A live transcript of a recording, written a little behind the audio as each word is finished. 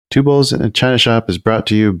Two Bulls in a China Shop is brought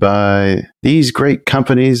to you by these great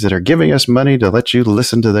companies that are giving us money to let you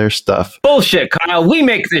listen to their stuff. Bullshit, Kyle. We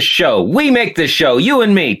make this show. You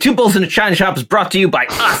and me. Two Bulls in a China Shop is brought to you by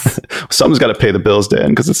us. Someone's got to pay the bills, Dan,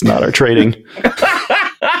 because it's not our trading.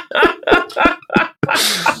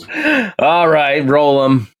 All right, roll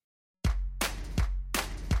them.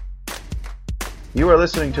 You are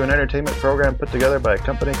listening to an entertainment program put together by a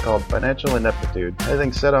company called Financial Ineptitude.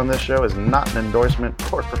 Anything said on this show is not an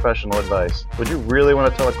endorsement or professional advice. Would you really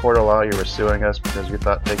want to tell a court of law you were suing us because you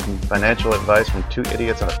thought taking financial advice from two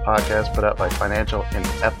idiots on a podcast put out by Financial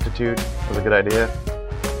Ineptitude was a good idea?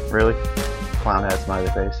 Really? Clown hat, smiley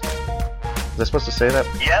face. Was I supposed to say that?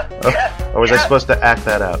 Yep. Or was I supposed to act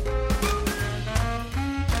that out?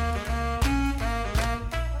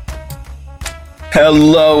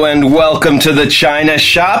 Hello and welcome to the China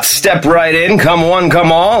Shop. Step right in. Come one,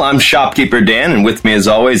 come all. I'm Shopkeeper Dan, and with me as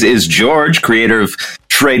always is George, creator of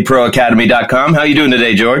TradeProAcademy.com. How you doing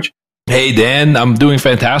today, George? Hey, Dan. I'm doing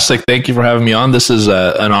fantastic. Thank you for having me on. This is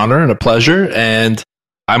an honor and a pleasure, and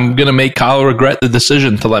I'm going to make Kyle regret the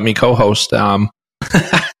decision to let me co-host. I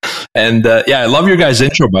love your guys'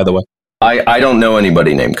 intro, by the way. I don't know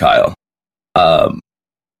anybody named Kyle.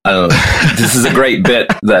 I don't know. This is a great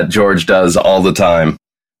bit that George does all the time,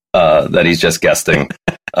 that he's just guesting.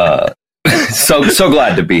 So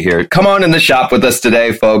glad to be here. Come on in the shop with us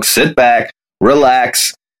today, folks. Sit back,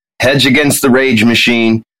 relax, hedge against the rage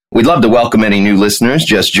machine. We'd love to welcome any new listeners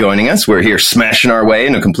just joining us. We're here smashing our way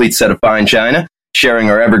in a complete set of fine china, sharing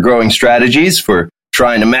our ever-growing strategies for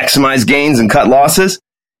trying to maximize gains and cut losses.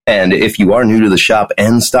 And if you are new to the shop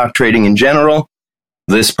and stock trading in general,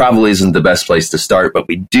 this probably isn't the best place to start, but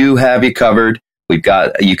we do have you covered.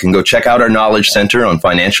 You can go check out our Knowledge Center on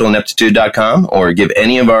financialineptitude.com or give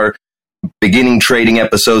any of our beginning trading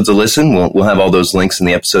episodes a listen. We'll have all those links in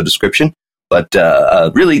the episode description. But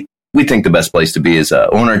really, we think the best place to be is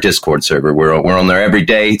on our Discord server. We're on there every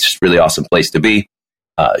day. It's just a really awesome place to be,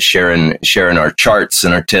 sharing our charts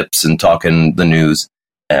and our tips and talking the news.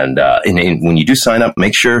 And when you do sign up,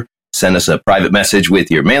 make sure send us a private message with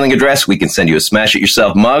your mailing address. We can send you a Smash It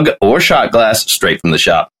Yourself mug or shot glass straight from the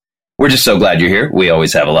shop. We're just so glad you're here. We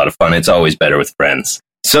always have a lot of fun. It's always better with friends.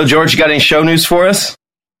 So, George, you got any show news for us?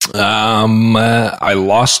 I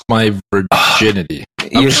lost my virginity.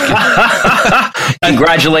 I'm just kidding.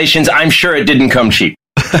 Congratulations. I'm sure it didn't come cheap.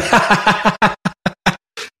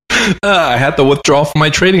 I had to withdraw from my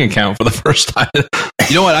trading account for the first time.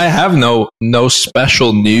 You know what? I have no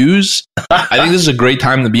special news. I think this is a great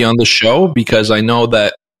time to be on the show because I know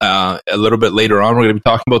that a little bit later on we're going to be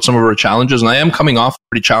talking about some of our challenges, and I am coming off a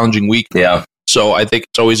pretty challenging week. Yeah. So I think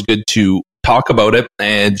it's always good to talk about it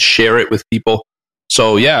and share it with people.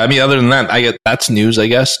 So yeah, I mean, other than that, that's news, I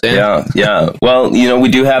guess. Dan. Yeah. Well, we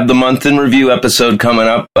do have the month in review episode coming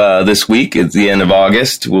up this week. It's the end of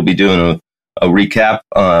August. We'll be doing a recap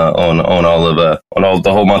on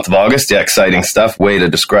the whole month of August. Yeah, exciting stuff. Way to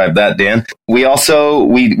describe that, Dan. We also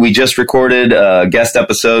we just recorded a guest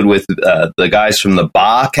episode with the guys from the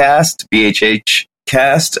BHH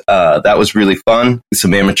cast. That was really fun.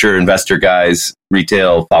 Some amateur investor guys,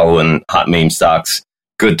 retail, following hot meme stocks.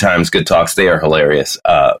 Good times, good talks. They are hilarious.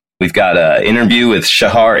 We've got an interview with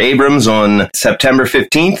Shahar Abrams on September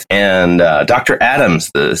 15th, and Dr.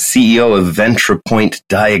 Adams, the CEO of Ventrapoint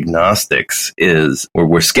Diagnostics,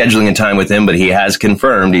 we're scheduling a time with him, but he has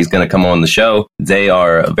confirmed he's going to come on the show. They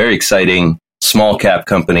are a very exciting small cap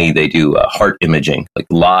company. They do heart imaging, like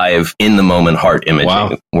live in the moment heart imaging.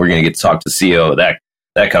 Wow. We're going to get to talk to the CEO of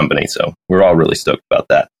that company, so we're all really stoked about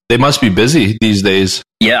that. They must be busy these days.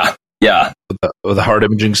 Yeah. With the heart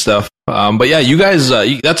imaging stuff. But yeah, you guys,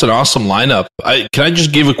 that's an awesome lineup. Can I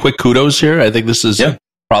just give a quick kudos here? I think this is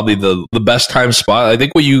probably the best time spot. I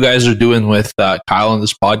think what you guys are doing with Kyle on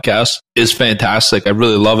this podcast is fantastic. I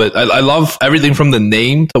really love it. I love everything from the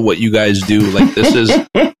name to what you guys do. Like this is,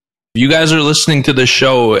 if you guys are listening to this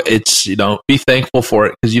show, it's, be thankful for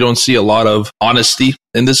it because you don't see a lot of honesty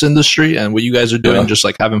in this industry. And what you guys are doing, just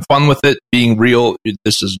like having fun with it, being real,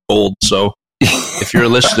 this is gold. So if you're a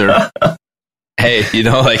listener, hey,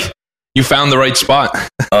 you found the right spot.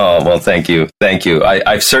 Oh, well, thank you.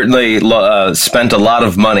 I've certainly spent a lot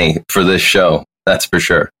of money for this show. That's for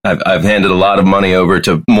sure. I've handed a lot of money over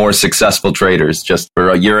to more successful traders just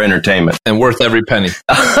for your entertainment. And worth every penny.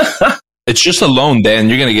 It's just a loan, Dan.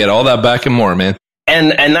 You're going to get all that back and more, man.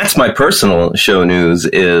 And that's my personal show news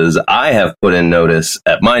is I have put in notice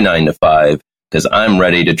at my 9 to 5 because I'm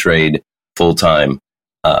ready to trade full time.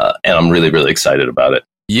 And I'm really, really excited about it.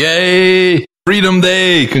 Yay! Freedom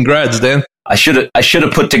Day! Congrats, Dan. I should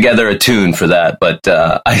have put together a tune for that, but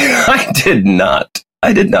I did not.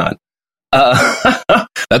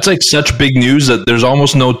 That's like such big news that there's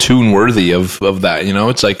almost no tune worthy of that. You know,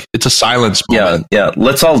 it's like it's a silence moment. Yeah.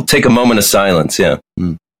 Let's all take a moment of silence. Yeah.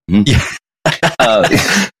 Mm-hmm.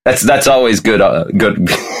 That's always good.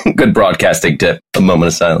 Good broadcasting tip. A moment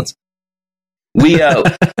of silence. We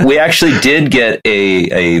actually did get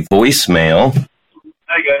a voicemail.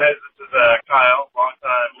 Hey guys, this is Kyle,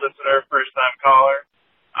 long-time listener, first-time caller.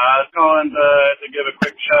 I was calling to give a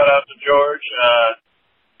quick shout-out to George.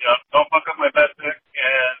 Don't fuck up my bet pick,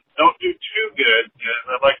 and don't do too good, because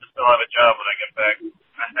I'd like to still have a job when I get back.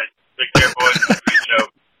 Take care, boys. Great show.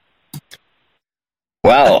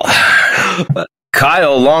 Well,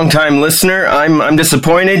 Kyle, longtime listener, I'm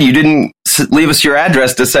disappointed you didn't leave us your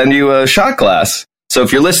address to send you a shot glass. So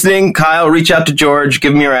if you're listening, Kyle, reach out to George,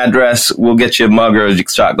 give him your address. We'll get you a mug or a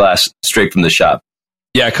shot glass straight from the shop.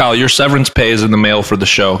 Yeah, Kyle, your severance pay is in the mail for the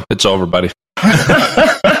show. It's over, buddy.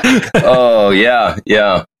 Oh, yeah.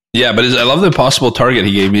 Yeah, but I love the possible target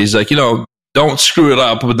he gave me. He's like, don't screw it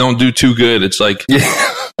up, but don't do too good. It's like,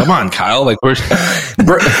 come on, Kyle. Like,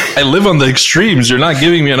 I live on the extremes. You're not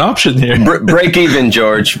giving me an option here. Break even,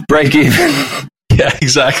 George. Break even. Yeah,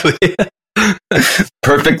 exactly.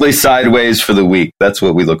 Perfectly sideways for the week. That's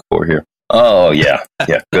what we look for here. Oh, yeah.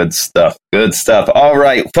 Yeah, good stuff. Good stuff. All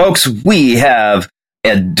right, folks, we have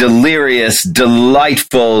a delirious,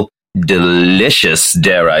 delightful, delicious,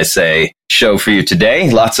 dare I say, show for you today.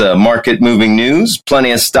 Lots of market moving news,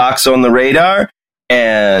 plenty of stocks on the radar,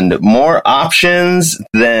 and more options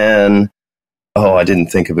than... Oh, I didn't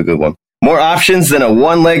think of a good one. More options than a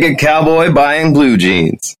one-legged cowboy buying blue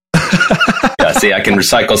jeans. Yeah, see, I can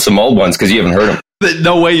recycle some old ones because you haven't heard them.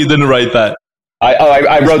 No way you didn't write that.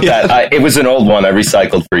 I wrote that. It was an old one I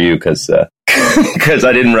recycled for you because I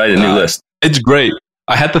didn't write a new list. It's great.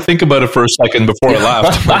 I had to think about it for a second before I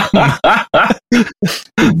laughed.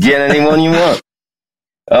 Get anyone you want.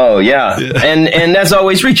 Oh, yeah. And as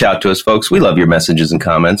always, reach out to us, folks. We love your messages and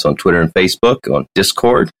comments on Twitter and Facebook, on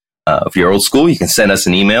Discord. If you're old school, you can send us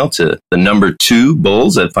an email to the number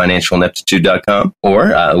 2bulls@financialineptitude.com.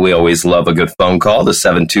 Or we always love a good phone call to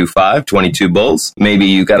 725-22-BULLS. Maybe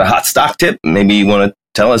you got a hot stock tip. Maybe you want to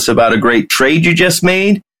tell us about a great trade you just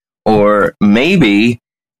made. Or maybe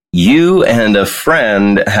you and a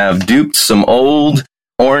friend have duped some old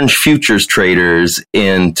orange futures traders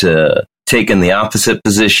into taking the opposite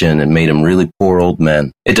position and made them really poor old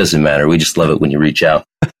men. It doesn't matter. We just love it when you reach out.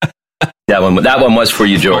 That one was for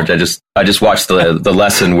you, George. I just watched the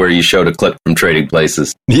lesson where you showed a clip from Trading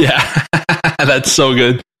Places. Yeah, that's so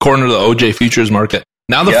good. Corner of the OJ futures market.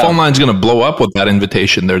 Now the phone line's going to blow up with that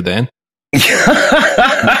invitation there, Dan.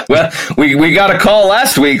 Well, we got a call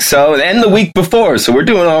last week, and the week before, so we're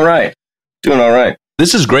doing all right.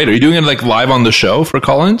 This is great. Are you doing it like live on the show for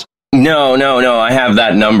call-ins? No. I have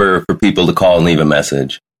that number for people to call and leave a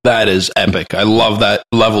message. That is epic. I love that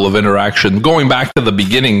level of interaction. Going back to the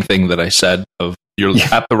beginning thing that I said of you're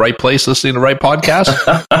at the right place listening to the right podcast,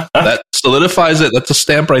 that solidifies it. That's a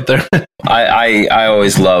stamp right there. I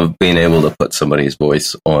always love being able to put somebody's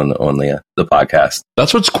voice on the podcast.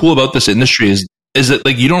 That's what's cool about this industry is that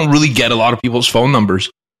like you don't really get a lot of people's phone numbers,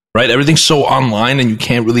 right? Everything's so online and you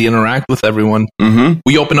can't really interact with everyone. Mm-hmm.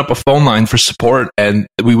 We open up a phone line for support and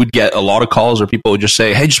we would get a lot of calls where people would just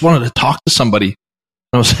say, hey, just wanted to talk to somebody.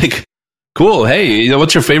 I was like, cool. Hey,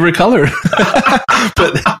 what's your favorite color?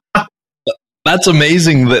 But that's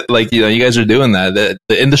amazing that you guys are doing that.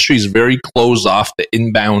 The industry is very closed off to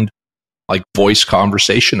inbound like voice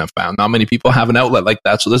conversation. I've found not many people have an outlet like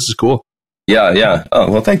that. So this is cool. Yeah.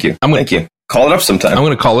 Oh, well, thank you. Thank you. Call it up sometime. I'm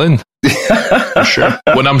going to call in for sure.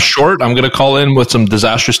 When I'm short, I'm going to call in with some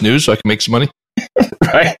disastrous news so I can make some money.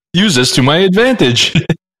 Right. Use this to my advantage.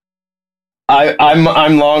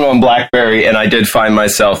 I'm long on BlackBerry, and I did find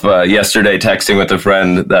myself yesterday texting with a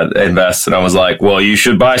friend that invests, and I was like, well, you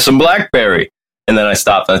should buy some BlackBerry. And then I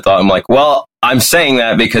stopped and I thought, I'm like, well, I'm saying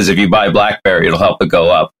that because if you buy BlackBerry, it'll help it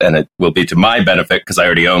go up, and it will be to my benefit because I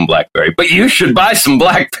already own BlackBerry. But you should buy some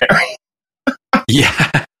BlackBerry.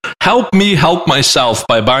 Yeah. Help me help myself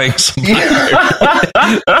by buying some BlackBerry.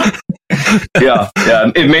 Yeah.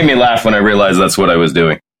 It made me laugh when I realized that's what I was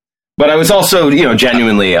doing. But I was also,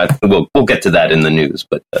 genuinely, we'll get to that in the news.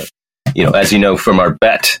 But, as you know from our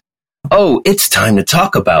bet, it's time to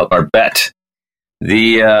talk about our bet.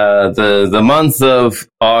 The month of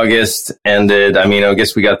August ended. I mean, I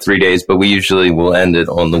guess we got 3 days, but we usually will end it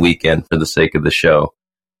on the weekend for the sake of the show.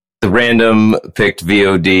 The random picked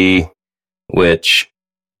VOD, which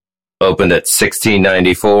opened at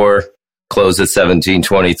 1694, closed at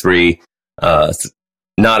 1723.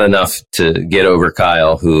 Not enough to get over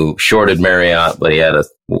Kyle, who shorted Marriott, but he had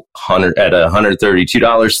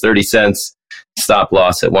 $132.30. stop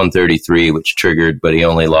loss at 133, which triggered, but he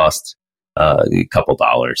only lost a couple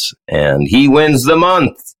dollars. And he wins the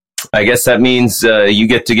month. I guess that means you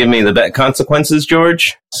get to give me the bet consequences,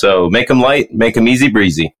 George. So make them light, make them easy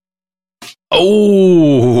breezy.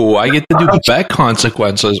 Oh, I get to do bet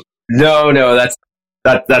consequences. No,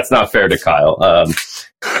 that's not fair to Kyle.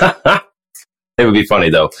 It would be funny,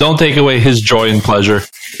 though. Don't take away his joy and pleasure.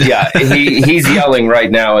 Yeah, he's yelling right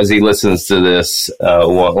now as he listens to this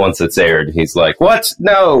once it's aired. He's like, what?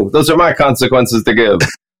 No, those are my consequences to give.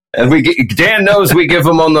 And Dan knows we give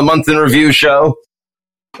them on the Month in Review show.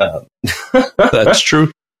 That's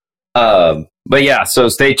true. But yeah, so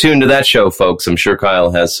stay tuned to that show, folks. I'm sure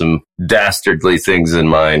Kyle has some dastardly things in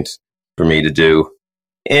mind for me to do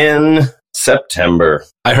in September.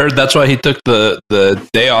 I heard that's why he took the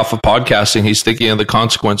day off of podcasting. He's thinking of the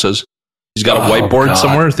consequences. He's got a whiteboard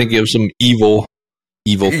somewhere thinking of some evil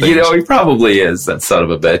things. You know, he probably is, that son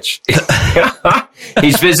of a bitch.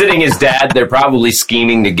 He's visiting his dad. They're probably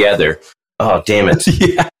scheming together. Oh, damn it.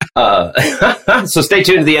 Yeah. So stay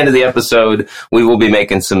tuned to the end of the episode. We will be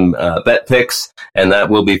making some bet picks, and that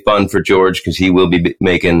will be fun for George because he will be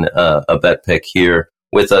making a bet pick here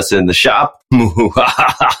with us in the shop.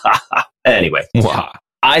 Anyway,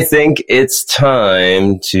 I think it's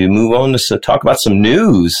time to move on to talk about some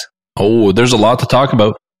news. Oh, there's a lot to talk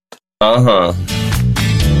about. Uh-huh.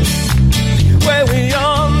 Well, we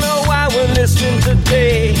all know why we're listening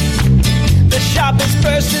today. The shop is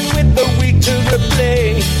bursting with the week to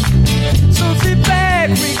replay. So sit back,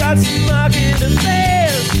 we got some market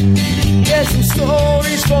affairs. Get some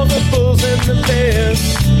stories for the bulls and the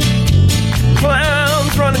bears.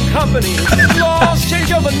 Clowns running company. Laws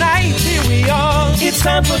change overnight. Here we are. It's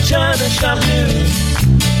time for China Shop News.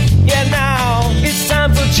 Yeah, now it's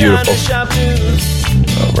time for China Shop News.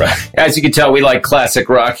 All right. As you can tell, we like classic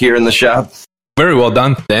rock here in the shop. Very well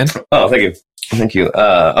done, Dan. Oh, thank you. Thank you.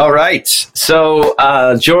 All right. So,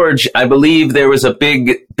 George, I believe there was a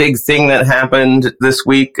big thing that happened this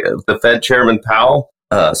week. The Fed Chairman Powell,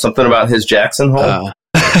 something about his Jackson Hole.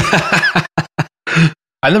 I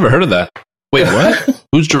never heard of that. Wait, what?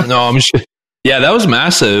 Yeah, that was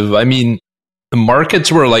massive. I mean, the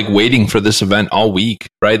markets were like waiting for this event all week,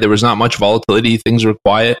 right? There was not much volatility. Things were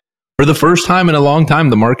quiet. For the first time in a long time,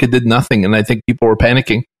 the market did nothing. And I think people were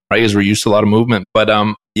panicking, right? Because we're used to a lot of movement. But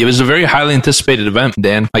it was a very highly anticipated event,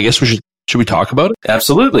 Dan. I guess should we talk about it?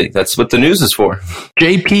 Absolutely. That's what the news is for.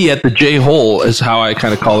 JP at the J-Hole is how I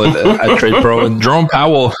kind of call it at Trade Pro. And Jerome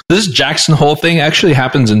Powell, this Jackson Hole thing actually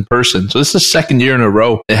happens in person. So this is the second year in a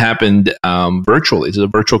row it happened virtually. It's a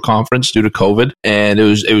virtual conference due to COVID. And it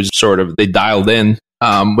was sort of, they dialed in.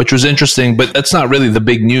 Which was interesting, but that's not really the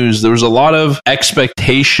big news. There was a lot of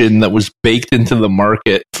expectation that was baked into the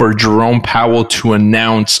market for Jerome Powell to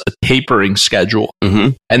announce a tapering schedule.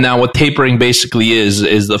 Mm-hmm. And now what tapering basically is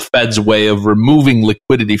the Fed's way of removing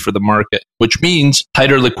liquidity for the market, which means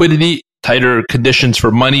tighter liquidity, tighter conditions for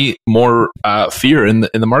money, more fear in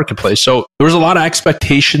the marketplace. So there was a lot of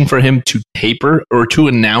expectation for him to taper or to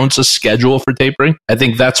announce a schedule for tapering. I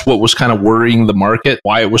think that's what was kind of worrying the market,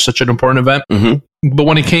 why it was such an important event. Mm-hmm. But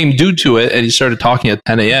when it came due to it and he started talking at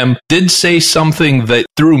 10 a.m., did say something that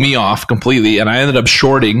threw me off completely. And I ended up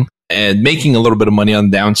shorting and making a little bit of money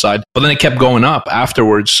on the downside. But then it kept going up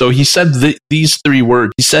afterwards. So he said these three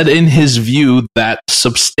words. He said in his view that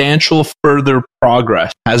substantial further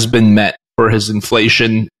progress has been met for his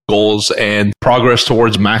inflation goals and progress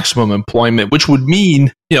towards maximum employment, which would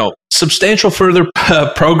mean, substantial further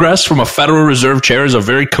progress from a Federal Reserve chair is a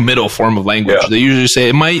very committal form of language. Yeah. They usually say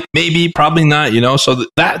it might, maybe, probably not, So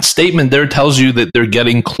that statement there tells you that they're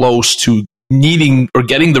getting close to needing or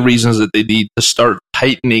getting the reasons that they need to start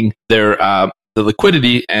tightening their the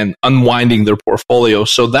liquidity and unwinding their portfolio.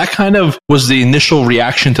 So that kind of was the initial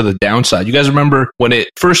reaction to the downside. You guys remember when it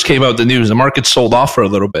first came out, the news, the market sold off for a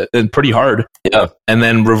little bit and pretty hard. Yeah. And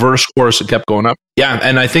then reverse course, it kept going up. Yeah.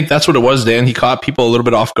 And I think that's what it was, Dan. He caught people a little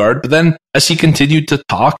bit off guard. But then as he continued to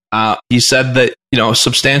talk, he said that,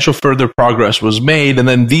 substantial further progress was made. And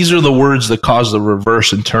then these are the words that caused the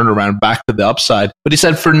reverse and turnaround back to the upside. But he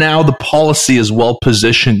said, for now, the policy is well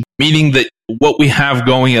positioned, meaning that what we have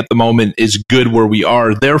going at the moment is good where we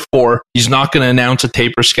are. Therefore, he's not going to announce a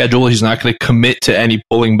taper schedule. He's not going to commit to any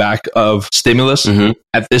pulling back of stimulus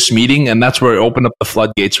at this meeting. And that's where it opened up the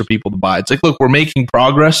floodgates for people to buy. It's like, look, we're making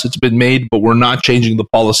progress. It's been made, but we're not changing the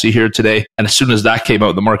policy here today. And as soon as that came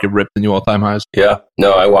out, the market ripped the new all-time highs. Yeah.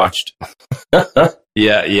 No, I watched.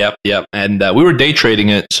 Yeah. And we were day trading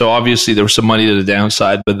it. So obviously there was some money to the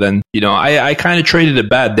downside. But then, I kind of traded it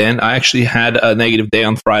bad, Dan. I actually had a negative day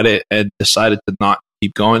on Friday and decided to not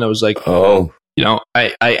keep going. I was like, I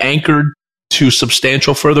anchored to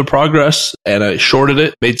substantial further progress, and I shorted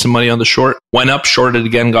it, made some money on the short, went up, shorted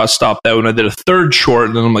again, got stopped out, and I did a third short,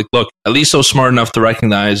 and then I'm like, look, at least I was smart enough to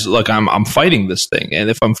recognize, look, I'm fighting this thing, and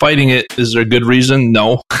if I'm fighting it, is there a good reason?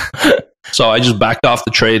 No. So I just backed off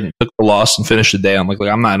the trade and took the loss and finished the day. I'm like,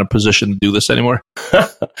 I'm not in a position to do this anymore.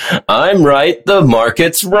 I'm right, the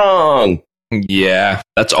market's wrong. Yeah,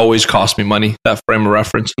 that's always cost me money, that frame of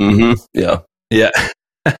reference. Mm-hmm. Yeah.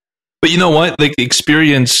 But you know what? Like, the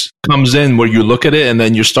experience comes in where you look at it and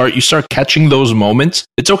then you start catching those moments.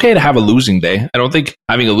 It's okay to have a losing day. I don't think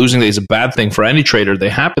having a losing day is a bad thing for any trader. They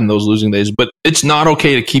happen, those losing days, but it's not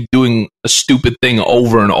okay to keep doing a stupid thing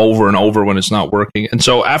over and over and over when it's not working. And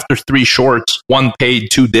so after 3 shorts, 1 paid,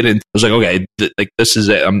 2 didn't. I was like, okay, like this is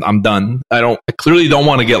it. I'm done. I clearly don't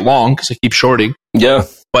want to get long because I keep shorting. Yeah.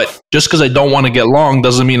 But just because I don't want to get long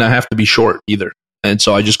doesn't mean I have to be short either. And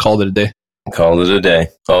so I just called it a day. Called it a day.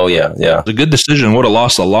 Oh, yeah. It's a good decision. Would have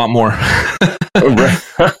lost a lot more.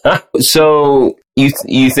 So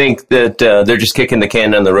you think that they're just kicking the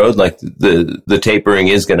can down the road, like the tapering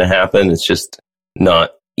is going to happen? It's just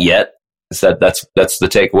not yet. Is that's the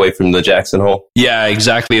takeaway from the Jackson Hole? Yeah,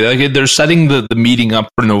 exactly. Like, they're setting the meeting up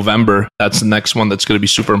for November. That's the next one that's going to be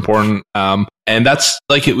super important. And that's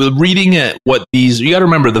like reading at what these. You got to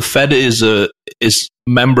remember, the Fed is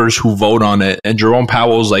members who vote on it, and Jerome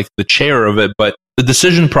Powell is like the chair of it. But the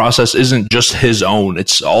decision process isn't just his own.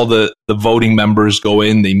 It's all the voting members go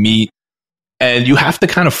in, they meet. And you have to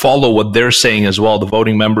kind of follow what they're saying as well, the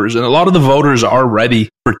voting members. And a lot of the voters are ready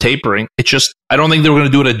for tapering. It's just, I don't think they're going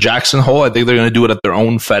to do it at Jackson Hole. I think they're going to do it at their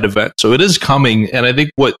own Fed event. So it is coming. And I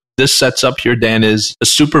think what this sets up here, Dan, is a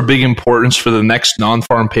super big importance for the next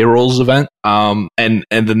non-farm payrolls event and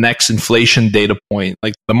the next inflation data point.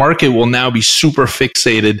 Like, the market will now be super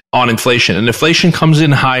fixated on inflation. And inflation comes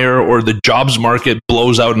in higher, or the jobs market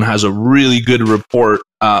blows out and has a really good report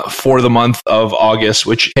for the month of August,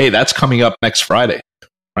 which, hey, that's coming up next Friday,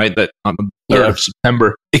 right? That on the 3rd of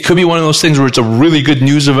September. It could be one of those things where it's a really good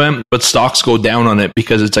news event, but stocks go down on it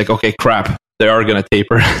because it's like, okay, crap, they are going to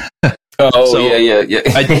taper. Oh, so, yeah.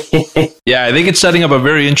 I think it's setting up a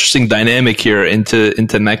very interesting dynamic here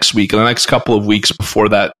into next week, and the next couple of weeks before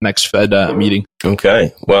that next Fed meeting.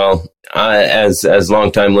 Okay. Well, as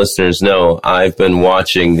longtime listeners know, I've been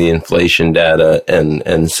watching the inflation data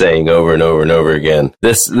and saying over and over and over again,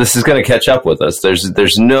 this is going to catch up with us.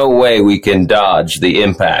 There's no way we can dodge the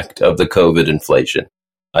impact of the COVID inflation.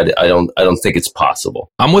 I don't think it's possible.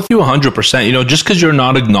 I'm with you 100%. You know, just because you're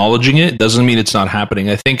not acknowledging it doesn't mean it's not happening.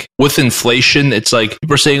 I think with inflation, it's like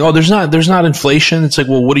people are saying, "Oh, there's not inflation." It's like,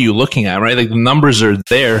 well, what are you looking at, right? Like, the numbers are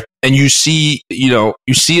there, and you see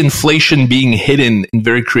inflation being hidden in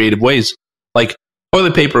very creative ways, like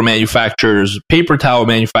toilet paper manufacturers, paper towel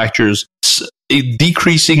manufacturers,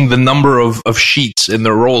 decreasing the number of sheets in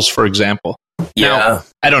their rolls, for example. Yeah, now,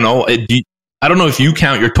 I don't know. I don't know if you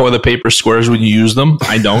count your toilet paper squares when you use them.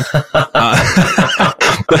 I don't.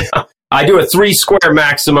 I do a 3 square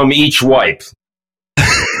maximum each wipe.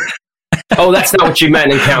 Oh, that's not what you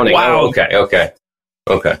meant in counting. Wow. Oh,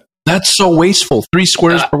 okay. That's so wasteful. 3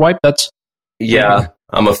 squares per wipe. Yeah.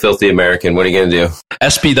 I'm a filthy American. What are you going to do?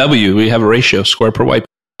 SPW. We have a ratio, square per wipe.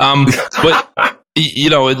 But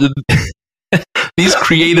these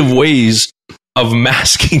creative ways of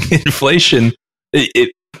masking inflation,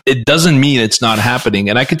 it doesn't mean it's not happening.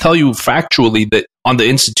 And I can tell you factually that on the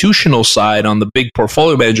institutional side, on the big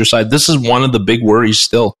portfolio manager side, this is one of the big worries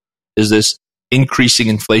still, is this increasing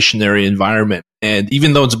inflationary environment. And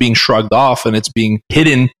even though it's being shrugged off and it's being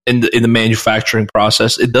hidden in the manufacturing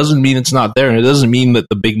process, it doesn't mean it's not there. And it doesn't mean that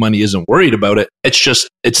the big money isn't worried about it. It's just,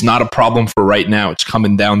 it's not a problem for right now. It's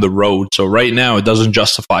coming down the road. So right now, it doesn't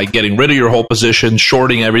justify getting rid of your whole position,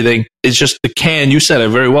 shorting everything. It's just the can, you said it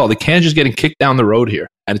very well, the can just getting kicked down the road here.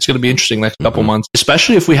 And it's going to be interesting next couple months,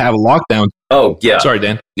 especially if we have a lockdown. Oh, yeah. Sorry,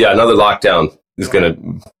 Dan. Yeah, another lockdown is going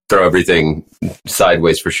to throw everything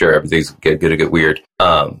sideways for sure. Everything's going to get weird.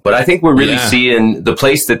 But I think we're really seeing the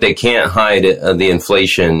place that they can't hide the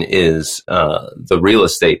inflation is the real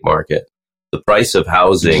estate market. The price of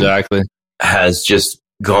housing has just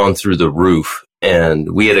gone through the roof.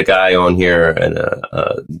 And we had a guy on here, and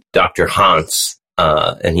Dr. Hans,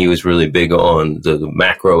 and he was really big on the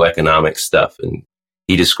macroeconomic stuff. And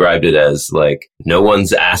he described it as like, no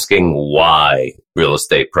one's asking why real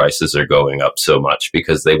estate prices are going up so much,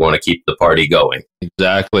 because they want to keep the party going.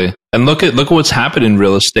 Exactly. And look at what's happened in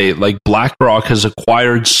real estate. Like, BlackRock has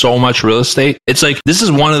acquired so much real estate. It's like, this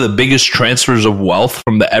is one of the biggest transfers of wealth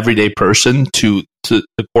from the everyday person to the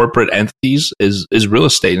corporate entities is real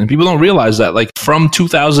estate. And people don't realize that, like, from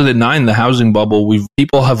 2009, the housing bubble,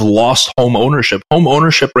 people have lost home ownership. Home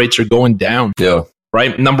ownership rates are going down. Yeah.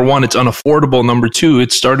 right? Number one, it's unaffordable. Number two,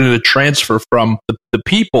 it's starting to transfer from the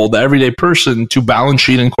people, the everyday person, to balance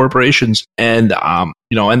sheet and corporations. And, and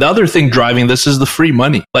the other thing driving this is the free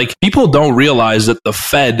money. Like, people don't realize that the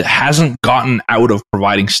Fed hasn't gotten out of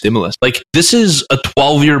providing stimulus. Like, this is a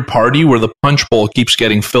 12-year party where the punch bowl keeps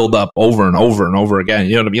getting filled up over and over and over again.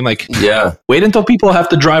 You know what I mean? Like, yeah. Wait until people have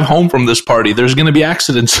to drive home from this party. There's going to be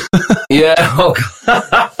accidents. Yeah. Oh,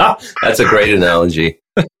 that's a great analogy.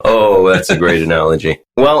 Oh, that's a great analogy.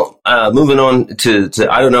 Well, moving on to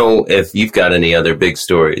I don't know if you've got any other big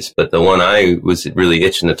stories, but the one I was really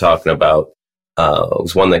itching to talk about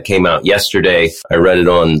was one that came out yesterday. I read it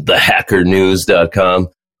on thehackernews.com.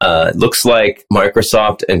 It looks like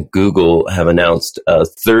Microsoft and Google have announced a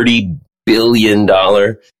 $30 billion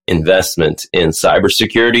investment in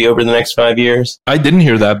cybersecurity over the next 5 years. I didn't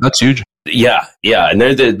hear that. That's huge. Yeah, and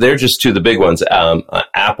they're just two of the big ones.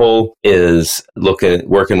 Apple is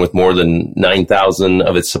working with more than 9,000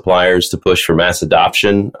 of its suppliers to push for mass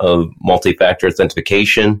adoption of multi-factor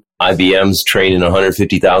authentication. IBM's training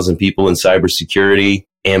 150,000 people in cybersecurity.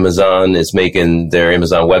 Amazon is making their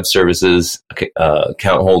Amazon Web Services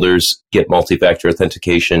account holders get multi-factor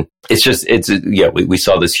authentication. We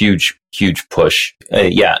saw this huge push.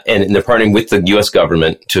 And they're partnering with the U.S.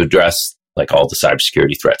 government to address like all the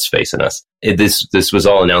cybersecurity threats facing us. This was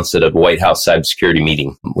all announced at a White House cybersecurity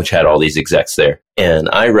meeting, which had all these execs there. And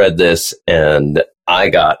I read this and I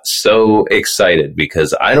got so excited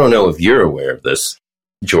because I don't know if you're aware of this,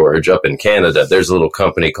 George. Up in Canada, there's a little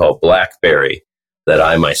company called BlackBerry that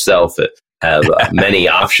I myself have many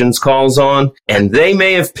options calls on, and they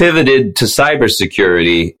may have pivoted to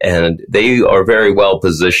cybersecurity, and they are very well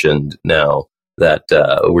positioned now that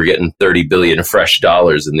we're getting $30 billion fresh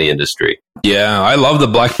dollars in the industry. Yeah, I love that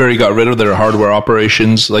BlackBerry got rid of their hardware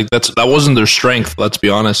operations. Like that wasn't their strength, let's be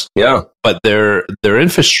honest. Yeah. But their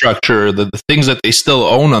infrastructure, the things that they still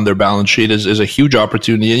own on their balance sheet is a huge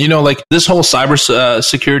opportunity. And like this whole cyber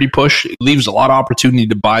security push leaves a lot of opportunity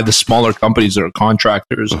to buy the smaller companies that are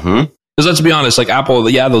contractors. Mm-hmm. Because let's be honest, like Apple,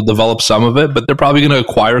 they'll develop some of it, but they're probably going to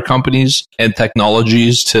acquire companies and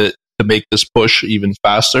technologies to make this push even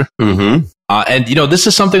faster. Mm-hmm. And this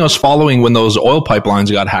is something I was following when those oil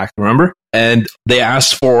pipelines got hacked, remember? And they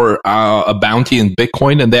asked for a bounty in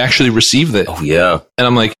Bitcoin, and they actually received it. Oh, yeah. And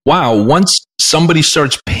I'm like, wow, once somebody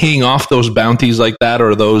starts paying off those bounties like that,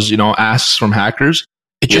 or those, asks from hackers,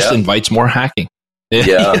 it just invites more hacking.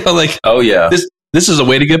 Yeah. Oh, yeah. This is a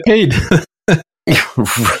way to get paid.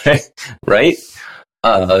 Right?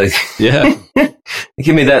 Yeah.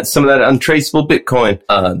 Give me some of that untraceable Bitcoin.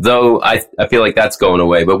 Though I feel like that's going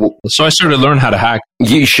away. But so I started to learn how to hack.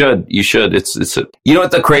 You should. It's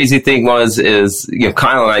what the crazy thing is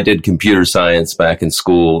Kyle and I did computer science back in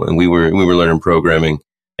school, and we were learning programming.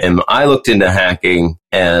 And I looked into hacking,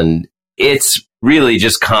 and it's really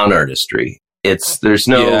just con artistry. There's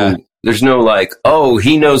no like, oh,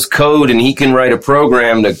 he knows code and he can write a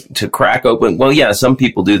program to crack open. Well, yeah, some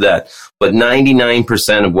people do that. But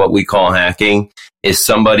 99% of what we call hacking is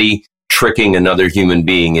somebody tricking another human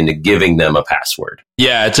being into giving them a password.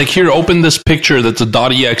 Yeah, it's like, here, open this picture that's a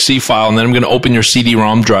 .exe file, and then I'm going to open your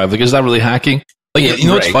CD-ROM drive. Like, is that really hacking? Like,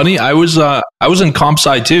 what's funny? I was in comp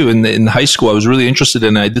sci too in high school. I was really interested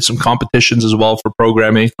in it. I did some competitions as well for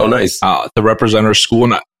programming. Oh, nice. To represent our school.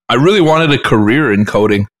 And I really wanted a career in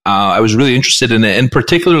coding. I was really interested in it, and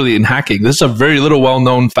particularly in hacking. This is a very little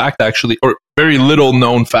well-known fact, actually, or very little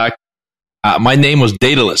known fact. My name was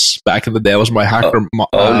Daedalus back in the day. That was my hacker nice.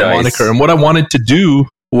 moniker. And what I wanted to do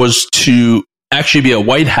was to actually be a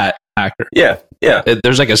white hat hacker. Yeah.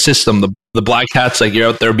 There's like a system. The black hat's like, you're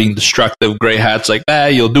out there being destructive. Gray hat's like,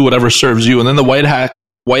 you'll do whatever serves you. And then the white hat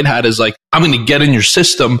is like, I'm going to get in your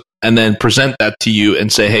system and then present that to you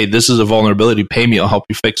and say, hey, this is a vulnerability. Pay me. I'll help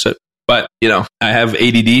you fix it. But, I have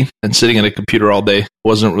ADD, and sitting at a computer all day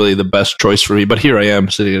wasn't really the best choice for me. But here I am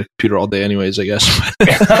sitting at a computer all day anyways, I guess.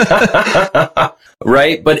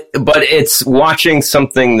 Right. But it's watching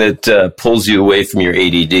something that pulls you away from your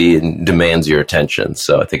ADD and demands your attention.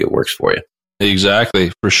 So I think it works for you.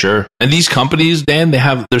 Exactly, for sure. And these companies, Dan,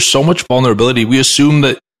 there's so much vulnerability. We assume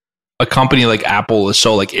that a company like Apple is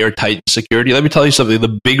so like airtight in security. Let me tell you something.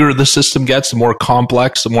 The bigger the system gets, the more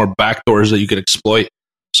complex, the more backdoors that you can exploit.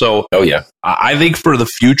 So, I think for the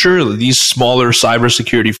future, these smaller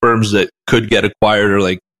cybersecurity firms that could get acquired are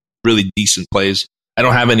like really decent plays. I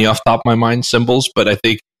don't have any off the top of my mind symbols, but I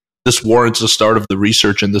think this warrants the start of the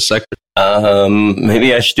research in this sector.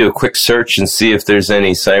 Maybe I should do a quick search and see if there's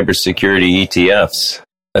any cybersecurity ETFs.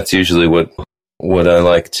 That's usually what I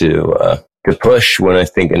like to push when I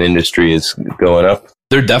think an industry is going up.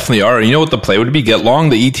 There definitely are. You know what the play would be? Get long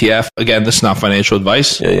the ETF. Again, this is not financial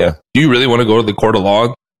advice. Yeah. Do you really want to go to the court of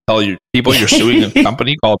law, tell your people you're suing a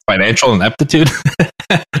company called Financial Ineptitude?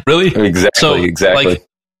 Really? Exactly. Like,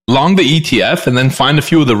 long the ETF and then find a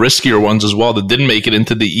few of the riskier ones as well that didn't make it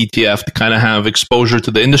into the ETF to kind of have exposure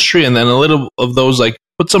to the industry, and then a little of those, like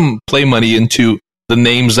put some play money into the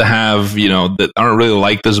names that have, that aren't really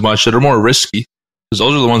liked as much, that are more risky, because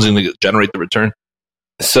those are the ones going to generate the return.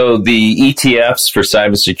 So the ETFs for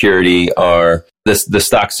cybersecurity are the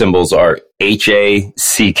stock symbols are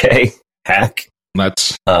HACK, hack.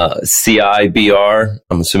 That's CIBR.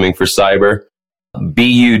 I'm assuming for cyber.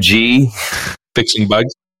 BUG, fixing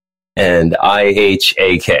bugs, and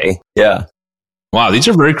IHAK. Yeah. Wow, these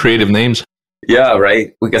are very creative names. Yeah,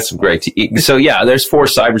 right. We got some great. So yeah, there's 4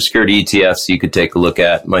 cybersecurity ETFs you could take a look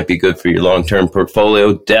at. Might be good for your long-term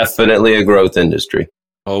portfolio. Definitely a growth industry.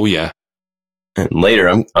 Oh yeah. And later,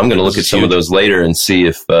 I'm going to look at some of those later and see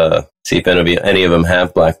if any of them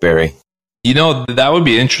have BlackBerry. That would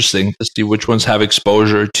be interesting to see which ones have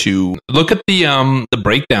exposure to. Look at the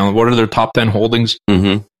breakdown. What are their top 10 holdings?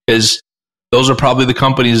 Mm-hmm. Because those are probably the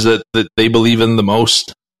companies that they believe in the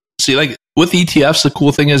most. See, like with ETFs, the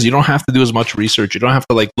cool thing is you don't have to do as much research. You don't have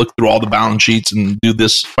to look through all the balance sheets and do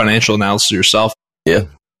this financial analysis yourself. Yeah.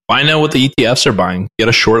 Find out what the ETFs are buying. Get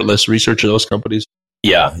a short list. Research those companies.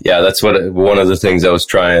 Yeah. That's one of the things I was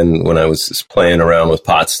trying when I was playing around with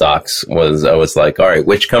pot stocks was I was like, all right,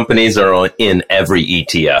 which companies are in every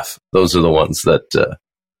ETF? Those are the ones that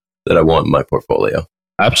I want in my portfolio.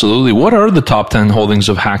 Absolutely. What are the top 10 holdings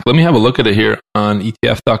of Hack? Let me have a look at it here on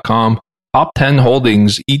ETF.com. Top 10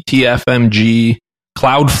 holdings, ETFMG,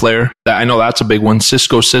 Cloudflare. I know that's a big one.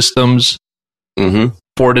 Cisco Systems,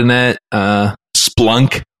 Fortinet,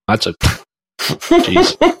 Splunk. That's a...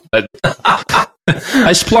 Jeez.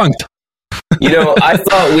 I splunked. I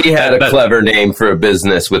thought we had a clever name for a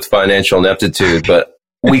business with financial ineptitude, but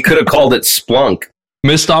we could have called it Splunk.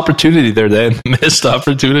 Missed opportunity there, Dan. Missed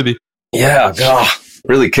opportunity. Yeah, God,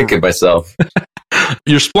 really kicking myself.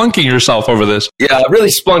 You're splunking yourself over this. Yeah, really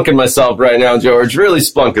splunking myself right now, George. Really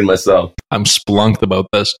splunking myself. I'm splunked about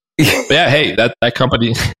this. But yeah, hey, that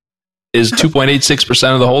company is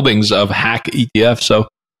 2.86% of the holdings of Hack ETF. So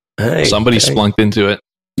somebody splunked into it.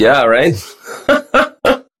 Yeah, right?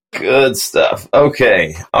 Good stuff.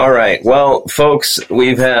 Okay. All right. Well, folks,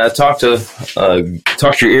 we've talked your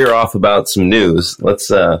ear off about some news. Let's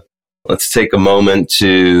take a moment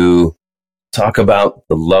to talk about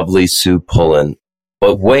the lovely Sue Pullen.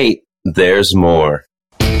 But wait, there's more.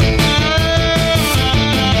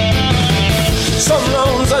 Some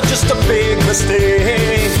loans are just a big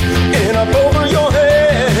mistake, and up over your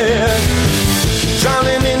head,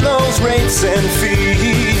 drowning in those rates and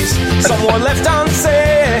fees. Someone left unsaid.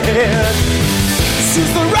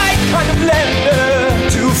 Sue's the right kind of lender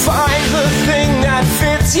to find the thing that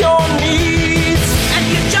fits your needs, and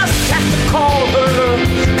you just have to call her,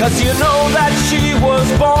 'cause you know that she was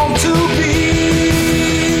born to be.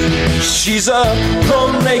 She's a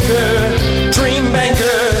loan maker, dream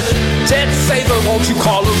banker, debt saver. Won't you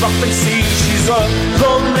call her up and see? She's a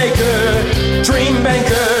loan maker, dream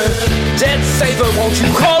banker, debt saver. Won't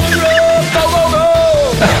you call her up? Go, go, go!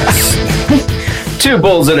 Two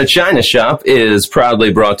Bulls in a China Shop is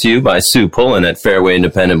proudly brought to you by Sue Pullen at Fairway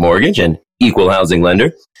Independent Mortgage and Equal Housing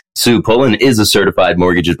Lender. Sue Pullen is a certified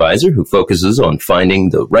mortgage advisor who focuses on finding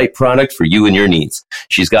the right product for you and your needs.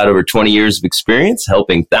 She's got over 20 years of experience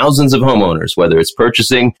helping thousands of homeowners, whether it's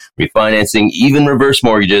purchasing, refinancing, even reverse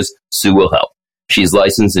mortgages. Sue will help. She's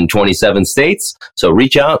licensed in 27 states, so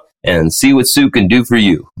reach out and see what Sue can do for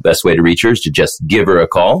you. Best way to reach her is to just give her a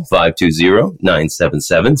call,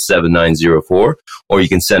 520-977-7904, or you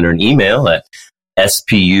can send her an email at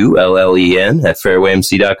SPULLEN at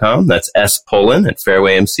fairwaymc.com. That's spullen at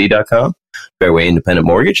fairwaymc.com. Fairway Independent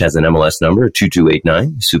Mortgage has an MLS number,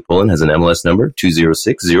 2289. Sue Pullen has an MLS number,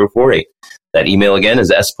 206048. That email again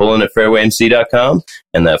is spullen at fairwaymc.com,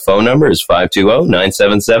 and that phone number is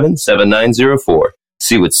 520-977-7904.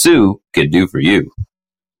 See what Sue could do for you.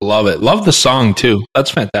 Love it. Love the song, too.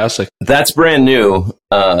 That's fantastic. That's brand new.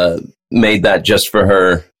 Made that just for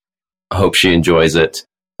her. I hope she enjoys it.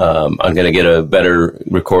 I'm going to get a better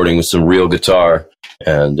recording with some real guitar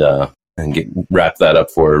and wrap that up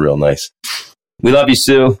for her real nice. We love you,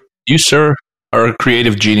 Sue. You, sir, are a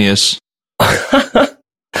creative genius.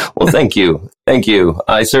 Well, thank you. Thank you.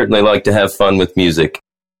 I certainly like to have fun with music.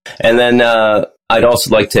 And then I'd also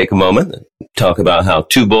like to take a moment and talk about how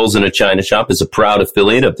Two Bulls in a China Shop is a proud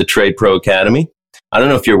affiliate of the Trade Pro Academy. I don't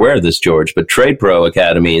know if you're aware of this, George, but Trade Pro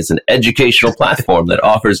Academy is an educational platform that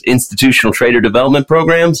offers institutional trader development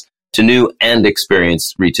programs to new and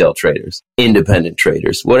experienced retail traders, independent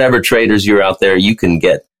traders, whatever traders you're out there, you can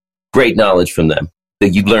get great knowledge from them.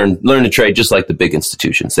 You learn to trade just like the big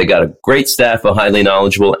institutions. They got a great staff of highly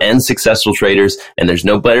knowledgeable and successful traders, and there's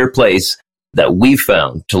no better place that we've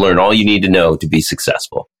found to learn all you need to know to be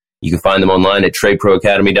successful. You can find them online at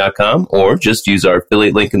tradeproacademy.com or just use our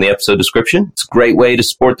affiliate link in the episode description. It's a great way to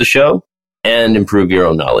support the show and improve your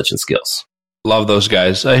own knowledge and skills. Love those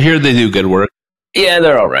guys. I hear they do good work. Yeah,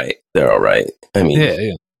 they're all right. I mean,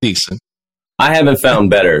 yeah, decent. I haven't found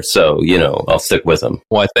better, so, I'll stick with them.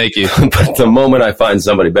 Why, thank you. But the moment I find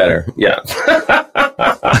somebody better, yeah.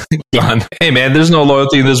 John, hey, man, there's no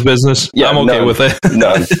loyalty in this business. Yeah, I'm okay with it.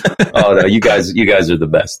 None. Oh, no, you guys are the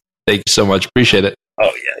best. Thank you so much. Appreciate it.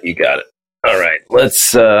 Oh, yeah, you got it. All right,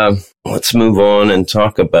 let's move on and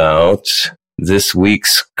talk about this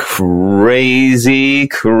week's crazy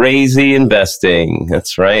investing.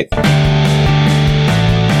 That's right.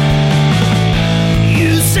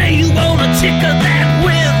 Ticker that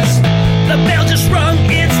wins. The bell just rung.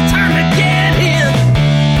 It's time to get in.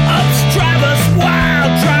 Ups drive us wild,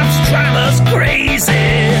 drops drive us crazy.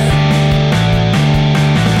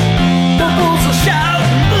 The bulls will shout,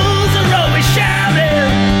 bulls are always shouting.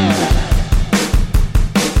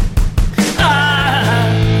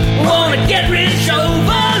 I wanna get rich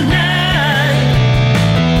overnight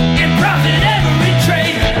and profit every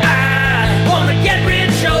trade. I wanna get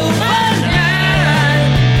rich overnight.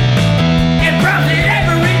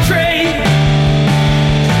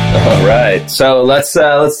 All right, so let's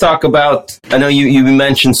talk about. I know you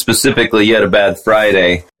mentioned specifically you had a bad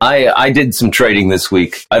Friday. I did some trading this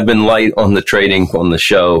week. I've been light on the trading on the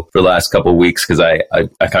show for the last couple of weeks because I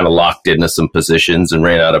kind of locked into some positions and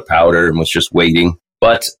ran out of powder and was just waiting.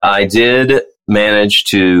 But I did manage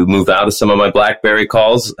to move out of some of my BlackBerry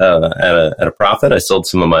calls at a profit. I sold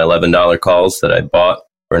some of my $11 calls that I bought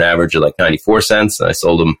for an average of like 94 cents, and I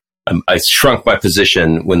sold them. I shrunk my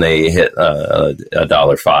position when they hit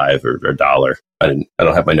 $1.05 or $1. I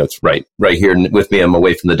don't have my notes right here with me. I'm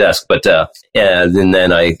away from the desk, but and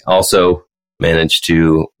then I also managed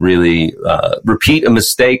to really repeat a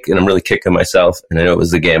mistake, and I'm really kicking myself. And I know it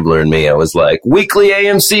was the gambler in me. I was like, weekly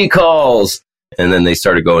AMC calls. And then they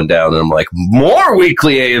started going down, and I'm like, more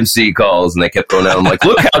weekly AMC calls. And they kept going down. I'm like,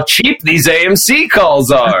 look how cheap these AMC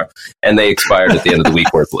calls are. And they expired at the end of the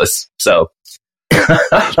week worthless. So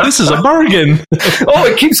this is a bargain. Oh,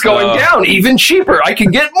 it keeps going down. Even cheaper. I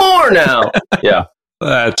can get more now. Yeah.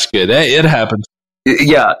 That's good. Hey, it happens.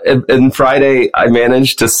 Yeah. And Friday, I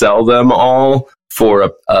managed to sell them all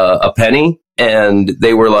for a penny. And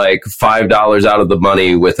they were like $5 out of the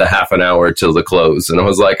money with a half an hour till the close. And I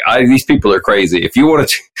was like, these people are crazy. If you want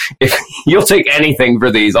to, if you'll take anything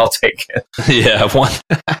for these, I'll take it. Yeah.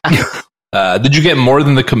 Did you get more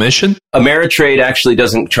than the commission? Ameritrade actually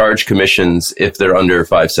doesn't charge commissions if they're under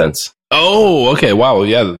 5 cents. Oh, okay. Wow.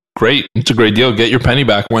 Yeah. Great. It's a great deal. Get your penny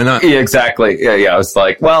back. Why not? Yeah, exactly. Yeah. I was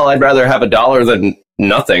like, well, I'd rather have $1 than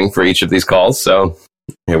nothing for each of these calls. So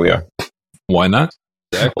here we are. Why not?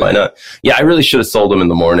 Exactly. Why not? Yeah, I really should have sold them in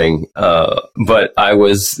the morning, but I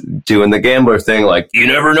was doing the gambler thing, like, you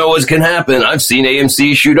never know what can happen. I've seen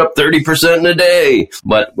AMC shoot up 30% in a day.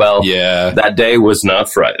 But, well, yeah, that day was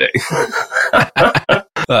not Friday.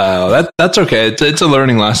 That's okay. It's a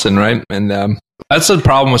learning lesson, right? And that's the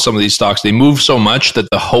problem with some of these stocks. They move so much that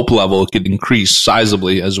the hope level could increase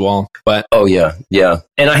sizably as well. But oh, yeah.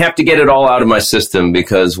 And I have to get it all out of my system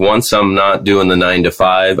because once I'm not doing the 9 to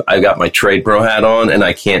 5, I got my Trade Pro hat on and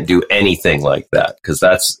I can't do anything like that because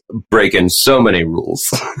that's breaking so many rules.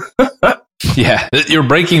 Yeah, you're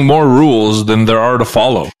breaking more rules than there are to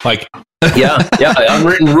follow. Like, yeah,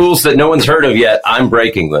 unwritten rules that no one's heard of yet. I'm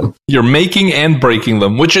breaking them. You're making and breaking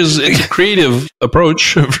them, which is a creative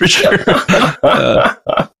approach for sure.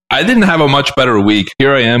 I didn't have a much better week.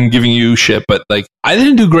 Here I am giving you shit, but like I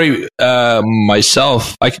didn't do great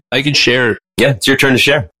myself. I can share. Yeah, it's your turn to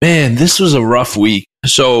share. Man, this was a rough week.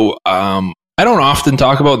 So I don't often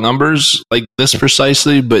talk about numbers like this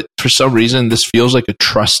precisely, but for some reason, this feels like a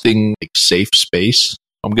trusting, like, safe space.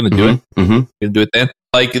 I'm going to do it. Mm-hmm. I'm going to do it then.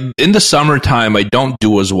 Like in the summertime, I don't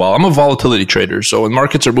do as well. I'm a volatility trader. So when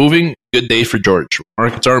markets are moving, good day for George.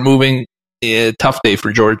 Markets aren't moving, tough day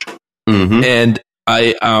for George. Mm-hmm. And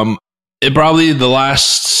it probably the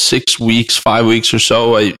last 6 weeks, 5 weeks or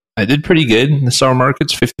so, I did pretty good in the summer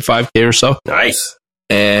markets, 55K or so. Nice.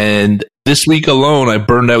 And this week alone, I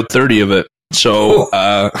burned out 30 of it. So,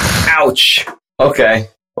 ouch. Okay.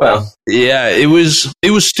 Well, yeah, it was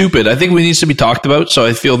stupid. I think it needs to be talked about. So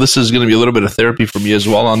I feel this is going to be a little bit of therapy for me as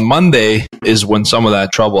well. On Monday is when some of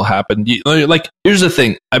that trouble happened. Like, here's the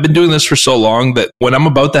thing. I've been doing this for so long that when I'm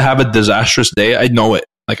about to have a disastrous day, I know it.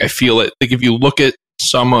 Like I feel it. Like if you look at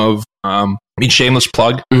some of, shameless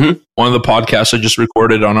plug. Mm-hmm. One of the podcasts I just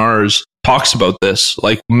recorded on ours talks about this,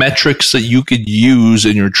 like metrics that you could use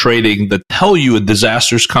in your trading that tell you a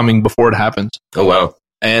disaster's coming before it happens. Oh, wow.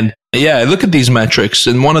 And yeah, I look at these metrics,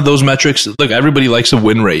 and one of those metrics, look, everybody likes a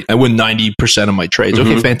win rate. I win 90% of my trades.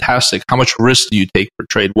 Mm-hmm. Okay, fantastic. How much risk do you take per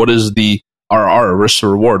trade? What is the RR, risk to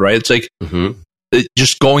reward, right? It's like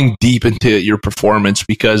just going deep into your performance,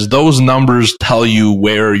 because those numbers tell you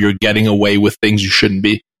where you're getting away with things you shouldn't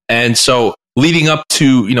be. And so leading up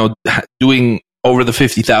to, doing over the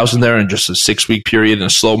 50,000 there in just a 6-week period in a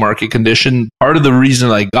slow market condition, part of the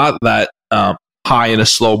reason I got that high in a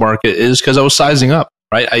slow market is because I was sizing up,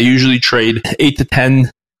 right? I usually trade 8 to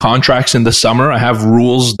 10 contracts in the summer. I have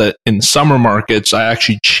rules that in summer markets, I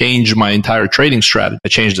actually change my entire trading strategy. I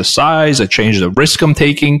change the size, I change the risk I'm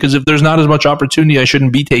taking, because if there's not as much opportunity, I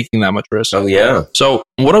shouldn't be taking that much risk. Oh, yeah. So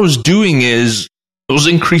what I was doing is I was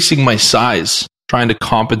increasing my size, trying to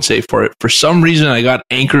compensate for it. For some reason, I got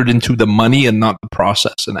anchored into the money and not the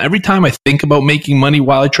process. And every time I think about making money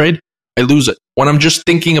while I trade, I lose it. When I'm just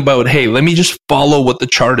thinking about, hey, let me just follow what the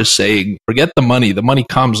chart is saying. Forget the money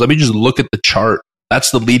comes. Let me just look at the chart.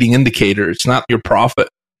 That's the leading indicator. It's not your profit.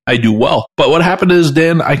 I do well. But what happened is,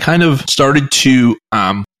 Dan, I kind of started to,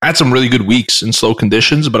 I had some really good weeks in slow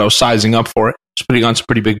conditions, but I was sizing up for it. I was putting on some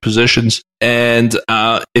pretty big positions. And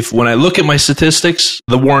when I look at my statistics,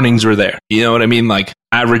 the warnings are there. You know what I mean? Like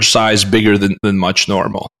average size bigger than much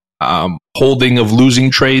normal. Holding of losing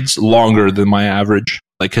trades longer than my average.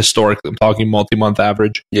 Like historically, I'm talking multi-month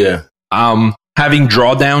average. Yeah. Having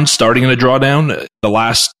drawdowns, starting in a drawdown, the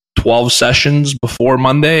last 12 sessions before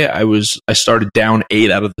Monday, I started down 8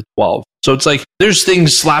 out of the 12. So it's like there's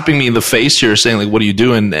things slapping me in the face here saying like, what are you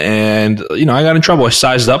doing? And I got in trouble. I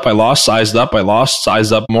sized up, I lost, sized up, I lost,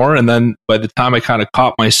 sized up more. And then by the time I kind of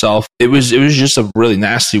caught myself, it was just a really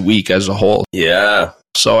nasty week as a whole. Yeah.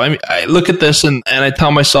 So I look at this and I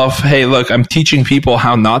tell myself, hey, look, I'm teaching people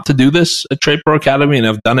how not to do this at Trade Pro Academy, and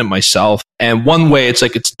I've done it myself. And one way, it's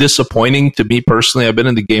like it's disappointing to me personally. I've been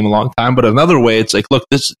in the game a long time. But another way, it's like, look,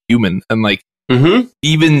 this is human. And like,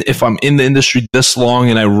 even if I'm in the industry this long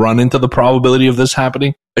and I run into the probability of this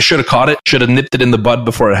happening, I should have caught it, should have nipped it in the bud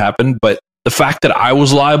before it happened. But the fact that I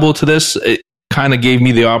was liable to this, it kind of gave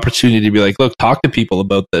me the opportunity to be like, look, talk to people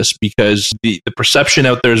about this, because the perception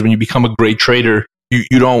out there is when you become a great trader,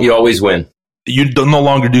 you always win. You no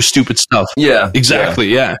longer do stupid stuff. Yeah. Exactly.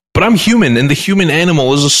 Yeah. But I'm human, and the human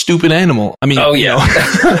animal is a stupid animal. I mean, oh, yeah.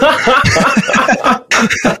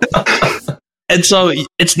 And so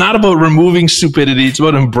it's not about removing stupidity. It's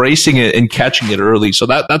about embracing it and catching it early. So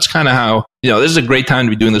that's kind of how, this is a great time to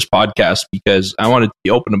be doing this podcast, because I wanted to be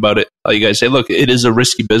open about it. You guys say, look, it is a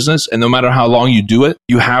risky business, and no matter how long you do it,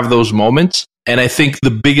 you have those moments. And I think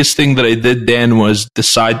the biggest thing that I did, Dan, was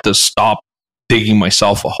decide to stop digging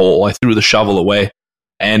myself a hole. I threw the shovel away.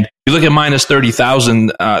 And you look at minus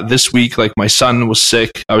 30,000 this week, like my son was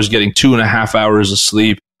sick. I was getting 2.5 hours of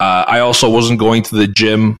sleep. I also wasn't going to the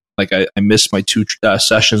gym. Like I missed my 2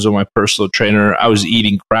 sessions with my personal trainer. I was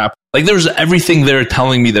eating crap. Like there was everything there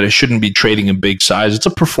telling me that I shouldn't be trading in big size. It's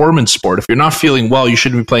a performance sport. If you're not feeling well, you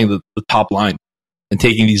shouldn't be playing the top line and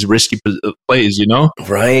taking these risky plays,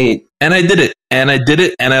 Right. And I did it. And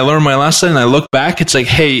I learned my lesson. And I look back, it's like,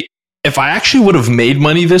 hey, if I actually would have made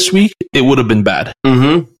money this week, it would have been bad.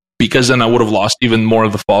 Mm-hmm. Because then I would have lost even more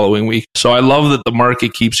the following week. So I love that the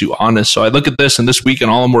market keeps you honest. So I look at this, and this week, and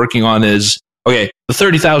all I'm working on is, okay, the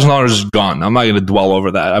 $30,000 is gone. I'm not going to dwell over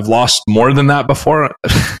that. I've lost more than that before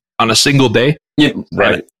on a single day. Yeah,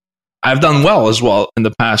 right. I've done well as well in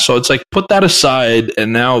the past. So it's like, put that aside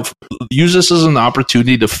and now use this as an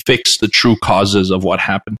opportunity to fix the true causes of what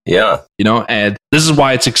happened. Yeah. And this is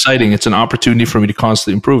why it's exciting. It's an opportunity for me to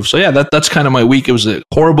constantly improve. So yeah, that's kind of my week. It was a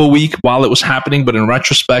horrible week while it was happening, but in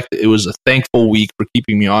retrospect, it was a thankful week for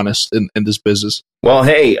keeping me honest in this business. Well,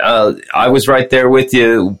 hey, I was right there with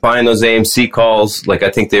you buying those AMC calls. Like, I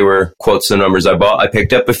think they were, quotes the numbers I bought. I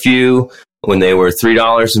picked up a few when they were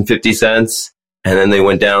 $3.50. And then they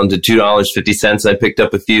went down to $2.50. I picked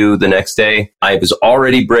up a few the next day. I was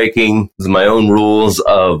already breaking my own rules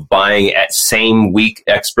of buying at same week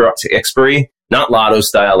expiry, not lotto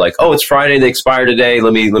style. Like, oh, it's Friday, they expire today.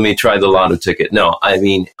 Let me try the lotto ticket. No, I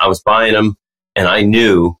mean, I was buying them, and I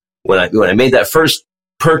knew when I made that first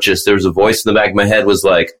purchase, there was a voice in the back of my head was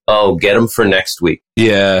like, oh, get them for next week.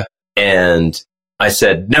 Yeah. And I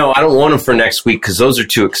said, no, I don't want them for next week because those are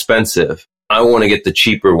too expensive. I want to get the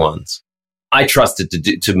cheaper ones. I trusted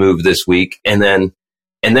to move this week. And then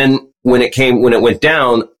when it went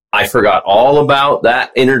down, I forgot all about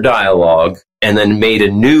that inner dialogue and then made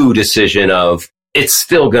a new decision of it's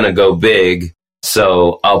still going to go big.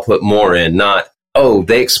 So I'll put more in, not, oh,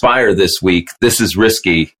 they expire this week. This is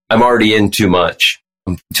risky. I'm already in too much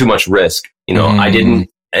risk. I didn't,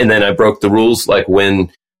 and then I broke the rules. Like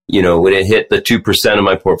when it hit the 2% of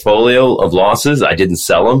my portfolio of losses, I didn't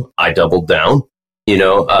sell them. I doubled down. I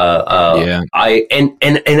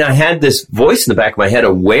had this voice in the back of my head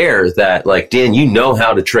aware that, like, Dan, you know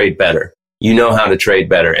how to trade better.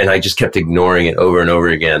 And I just kept ignoring it over and over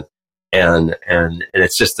again. And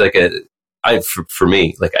it's just like for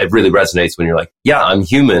me, like, it really resonates when you're like, yeah, I'm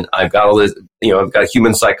human. I've got all this, I've got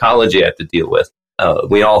human psychology I have to deal with.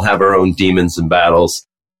 We all have our own demons and battles.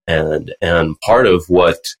 And part of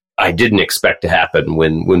what I didn't expect to happen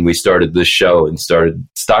when we started this show and started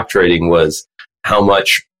stock trading was how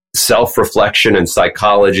much self-reflection and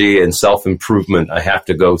psychology and self-improvement I have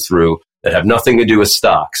to go through that have nothing to do with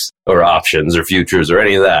stocks or options or futures or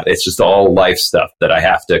any of that. It's just all life stuff that I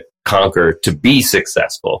have to conquer to be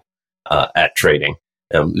successful at trading.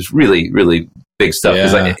 It's really, really big stuff.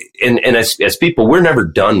 Yeah. And as people, we're never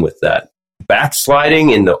done with that. Backsliding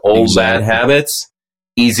into old bad habits,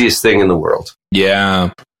 easiest thing in the world.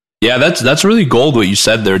 Yeah. Yeah, that's really gold what you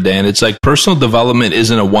said there, Dan. It's like personal development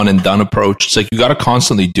isn't a one and done approach. It's like you got to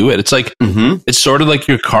constantly do it. It's like it's sort of like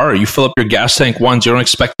your car. You fill up your gas tank once, you don't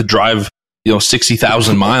expect to drive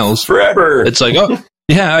 60,000 miles forever. It's like, oh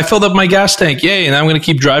yeah, I filled up my gas tank, yay, and I'm going to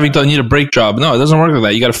keep driving till I need a brake job. No, it doesn't work like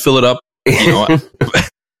that. You got to fill it up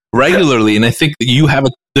regularly. And I think that you have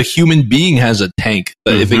the human being has a tank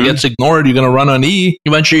that if it gets ignored, you're going to run on E.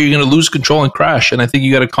 Eventually, you're going to lose control and crash. And I think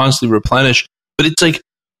you got to constantly replenish. But it's like,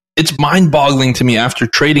 it's mind-boggling to me after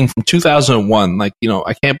trading from 2001. Like,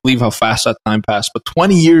 I can't believe how fast that time passed. But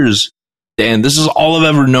 20 years, Dan, this is all I've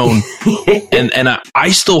ever known. and I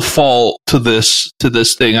still fall to this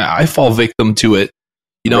thing. I fall victim to it.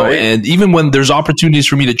 Right. And even when there's opportunities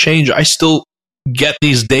for me to change, I still get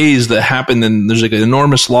these days that happen and there's like an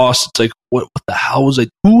enormous loss. It's like, what the hell was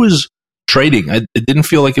who was trading? It didn't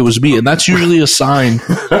feel like it was me. And that's usually a sign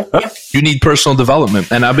you need personal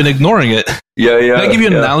development. And I've been ignoring it. Yeah. Can I give you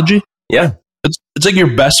an analogy? Yeah. It's like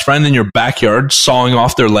your best friend in your backyard sawing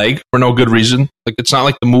off their leg for no good reason. Like, it's not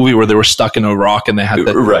like the movie where they were stuck in a rock and they had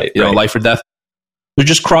that, life or death. They're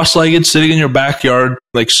just cross-legged, sitting in your backyard,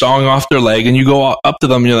 like sawing off their leg, and you go up to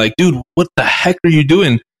them and you're like, dude, what the heck are you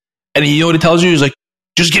doing? And you know what it tells you? He's like,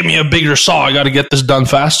 just give me a bigger saw. I got to get this done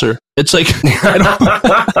faster. It's like,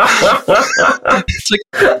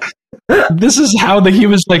 this is how the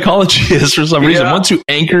human psychology is for some reason. Once you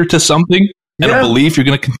anchor to something and a belief, you're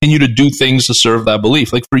going to continue to do things to serve that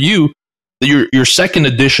belief. Like for you, your second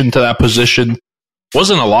addition to that position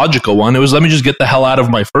wasn't a logical one. It was, let me just get the hell out of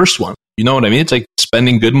my first one. You know what I mean? It's like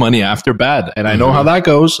spending good money after bad. And I know how that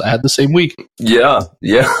goes. I had the same week. Yeah.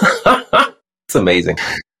 It's amazing.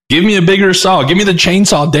 Give me a bigger saw. Give me the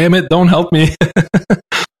chainsaw, damn it. Don't help me.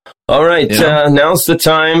 All right. Now's the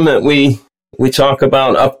time that we talk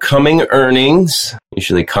about upcoming earnings.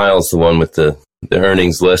 Usually Kyle's the one with the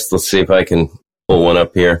earnings list. Let's see if I can pull one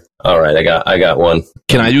up here. All right. I got one.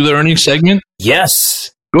 Can I do the earnings segment?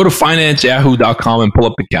 Yes. Go to financeyahoo.com and pull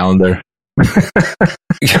up the calendar.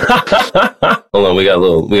 Hold on. We got a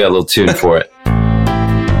little tune for it.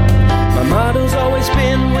 My motto's always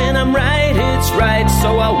been, when I'm right, it's right.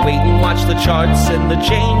 So I'll wait and watch the charts and the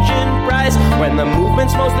change in price. When the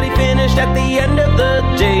movement's mostly finished at the end of the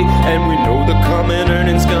day, and we know the coming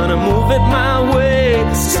earnings gonna move it my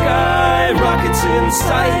way. Sky rockets in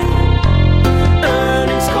sight,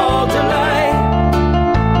 earnings call delight.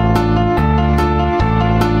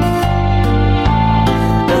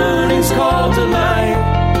 Earnings call delight.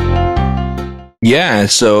 Yeah,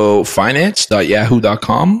 so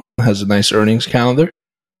finance.yahoo.com has a nice earnings calendar.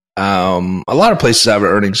 A lot of places have an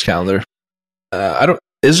earnings calendar.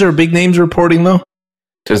 Is there big names reporting though?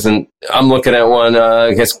 I'm looking at one,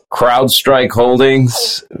 I guess CrowdStrike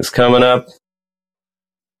Holdings is coming up.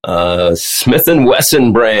 Smith &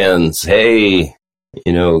 Wesson Brands. Hey,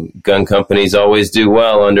 gun companies always do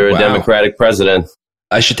well under a Democratic president.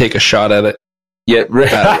 I should take a shot at it. Yeah,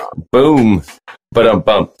 boom. But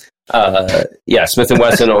bump. Smith &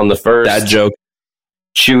 Wesson on the first. That joke.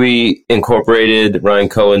 Chewy Incorporated, Ryan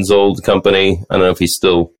Cohen's old company. I don't know if he's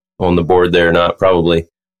still on the board there or not. Probably.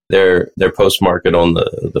 They're post-market on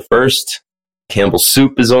the first. Campbell's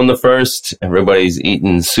Soup is on the first. Everybody's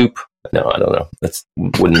eating soup. No, I don't know. That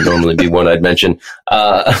wouldn't normally be one I'd mention.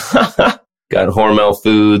 Got Hormel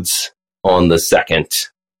Foods on the second.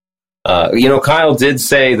 Kyle did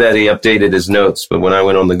say that he updated his notes, but when I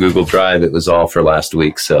went on the Google Drive, it was all for last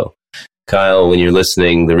week. So, Kyle, when you're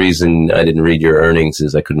listening, the reason I didn't read your earnings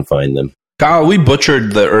is I couldn't find them. Kyle, we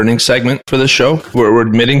butchered the earnings segment for this show. We're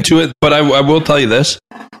admitting to it, but I will tell you this.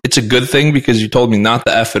 It's a good thing because you told me not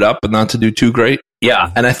to F it up and not to do too great.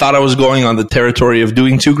 Yeah. And I thought I was going on the territory of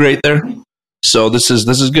doing too great there. So this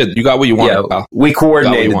is good. You got what you wanted, Kyle. We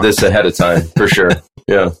coordinated this ahead of time, for sure.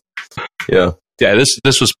 Yeah. Yeah. Yeah,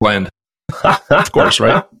 this was planned. Of course,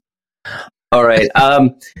 right? All right.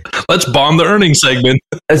 Let's bomb the earnings segment.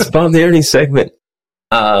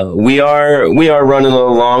 We are running a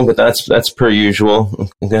little long, but that's per usual.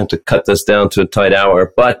 I'm gonna have to cut this down to a tight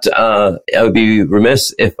hour. But I would be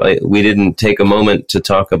remiss if we didn't take a moment to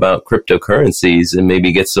talk about cryptocurrencies and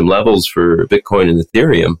maybe get some levels for Bitcoin and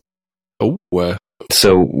Ethereum. Oh,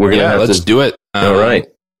 so we're gonna have let's do it. All right,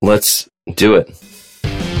 let's do it.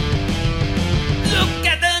 Look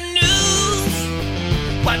at the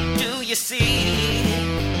news. What do you see?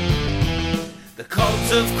 The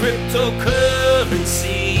cult of cryptocurrency.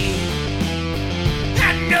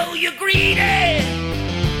 I know you're greedy.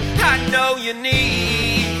 I know you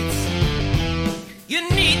need. You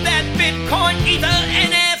need that Bitcoin, Ether,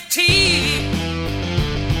 NFT.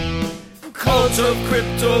 Cult of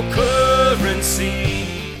cryptocurrency.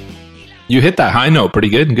 You hit that high note pretty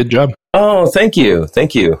good. Good job. Oh, thank you.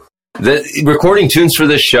 The recording tunes for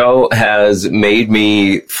this show has made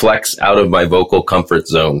me flex out of my vocal comfort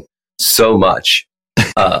zone so much.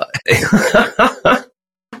 Because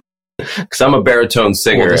I'm a baritone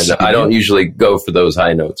singer and I don't usually go for those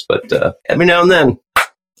high notes, but every now and then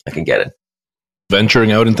I can get it.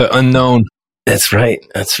 Venturing out into unknown. That's right.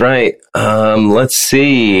 Let's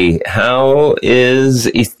see. How is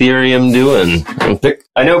Ethereum doing?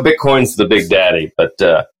 I know Bitcoin's the big daddy, but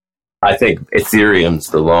I think Ethereum's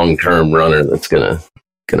the long-term runner that's gonna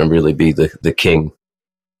really be the king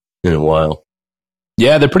in a while.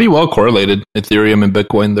 Yeah, they're pretty well correlated. Ethereum and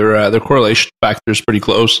Bitcoin, their correlation factor is pretty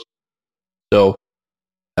close. So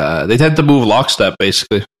they tend to move lockstep,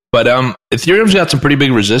 basically. But Ethereum's got some pretty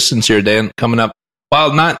big resistance here, Dan, coming up.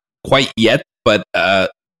 Well, not quite yet, but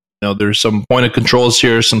there's some point of controls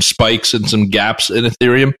here, some spikes and some gaps in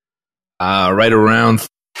Ethereum. Right around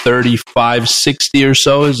 35.60 or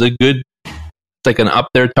so is a good, it's like an up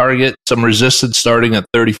there target. Some resistance starting at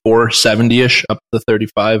 34.70ish up to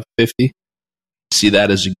 35.50. See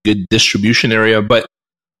that as a good distribution area, but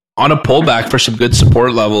on a pullback for some good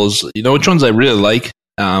support levels, you know which ones I really like?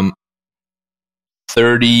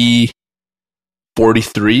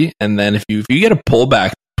 30.43, and then if you get a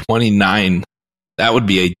pullback 29, that would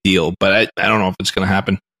be ideal, but I don't know if it's going to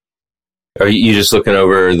happen. Are you just looking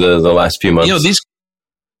over the last few months?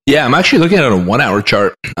 Yeah, I'm actually looking at a 1 hour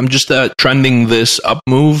chart. I'm just trending this up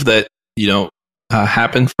move that,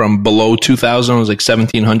 happened from below 2,000. It was like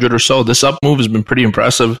 1,700 or so. This up move has been pretty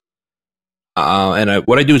impressive.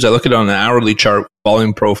 What I do is I look at it on an hourly chart,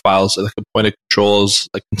 volume profiles, I look at point of controls,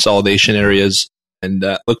 like consolidation areas, and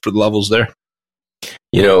look for the levels there.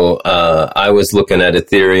 I was looking at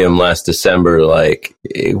Ethereum last December, like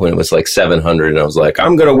when it was like 700, and I was like,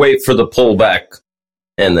 I'm going to wait for the pullback.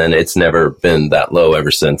 And then it's never been that low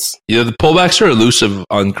ever since. The pullbacks are elusive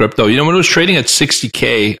on crypto. When it was trading at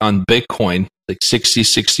 60K on Bitcoin, like 60,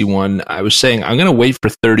 61, I was saying, I'm going to wait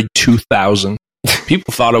for 32,000.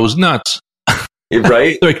 People thought I was nuts.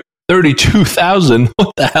 Right? Like, 32,000?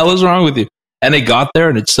 What the hell is wrong with you? And it got there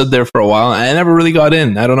and it stood there for a while. And I never really got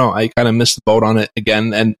in. I don't know. I kind of missed the boat on it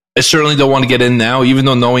again. And I certainly don't want to get in now, even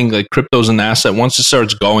though knowing like crypto's an asset, once it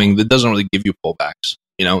starts going, it doesn't really give you pullbacks.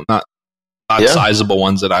 Not sizable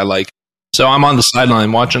ones that I like. So I'm on the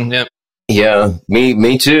sideline watching. Yep. Yeah,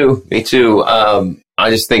 me too. I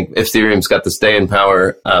just think Ethereum's got the staying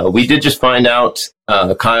power. We did just find out,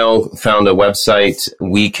 Kyle found a website.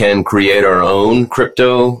 We can create our own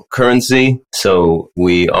cryptocurrency. So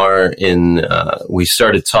we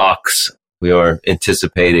started talks. We are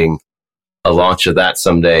anticipating a launch of that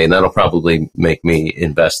someday, and that'll probably make me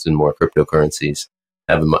invest in more cryptocurrencies.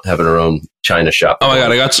 Having our own China shop. Oh my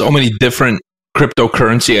God, I got so many different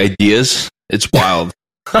cryptocurrency ideas. It's wild.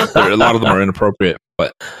 A lot of them are inappropriate,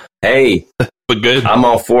 but hey, but good. I'm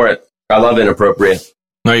all for it. I love inappropriate.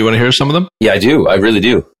 No, you want to hear some of them? Yeah, I do. I really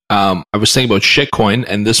do. I was thinking about shitcoin,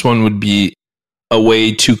 and this one would be a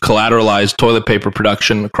way to collateralize toilet paper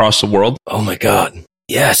production across the world. Oh my God.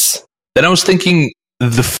 Yes. Then I was thinking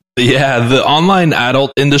the online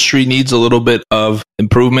adult industry needs a little bit of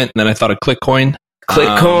improvement. And then I thought of ClickCoin.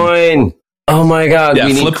 ClickCoin. Oh my God. Yeah,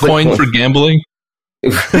 Flipcoin for gambling.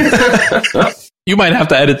 You might have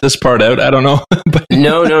to edit this part out. I don't know.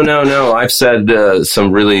 No. I've said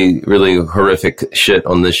some really, really horrific shit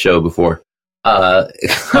on this show before.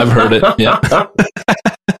 I've heard it. Yeah.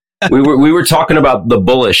 We were talking about the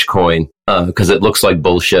bullish coin because it looks like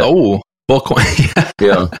bullshit. Oh, Bullcoin.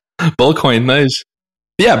 Yeah. Bullcoin, nice.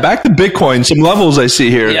 Yeah, back to Bitcoin. Some levels I see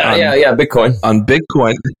here. Yeah. Bitcoin. On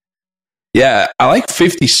Bitcoin. Yeah, I like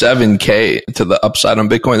 57K to the upside on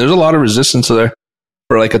Bitcoin. There's a lot of resistance there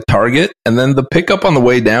for like a target. And then the pickup on the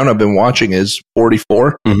way down I've been watching is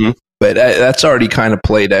 44. Mm-hmm. But that's already kind of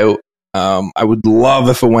played out. I would love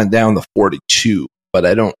if it went down to 42, but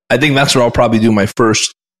I don't. I think that's where I'll probably do my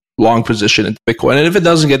first long position into Bitcoin. And if it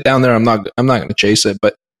doesn't get down there, I'm not going to chase it.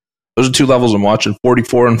 But those are two levels I'm watching.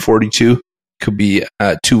 44 and 42 could be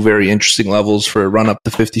two very interesting levels for a run up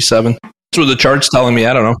to 57. That's what the chart's telling me.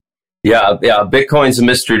 I don't know. Yeah. Bitcoin's a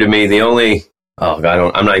mystery to me. The only I'm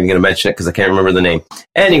not even going to mention it because I can't remember the name.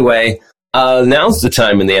 Anyway. Now's the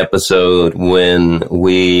time in the episode when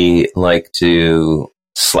we like to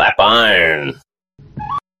slap iron.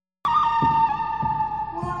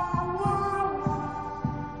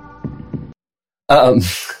 I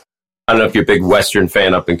don't know if you're a big Western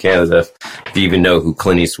fan up in Canada, if you even know who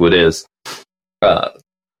Clint Eastwood is.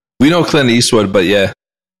 We know Clint Eastwood, but yeah,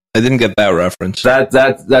 I didn't get that reference.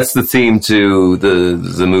 That's the theme to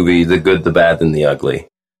the movie The Good, the Bad, and the Ugly.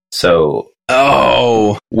 So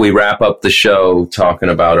we wrap up the show talking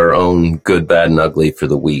about our own good, bad, and ugly for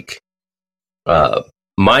the week.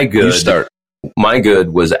 My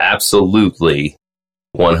good was absolutely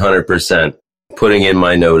 100% putting in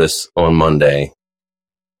my notice on Monday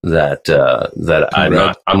that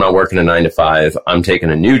I'm not working a 9 to 5. I'm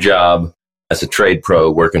taking a new job as a trade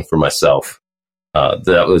pro, working for myself.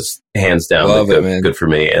 That was hands down good for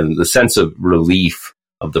me, and the sense of relief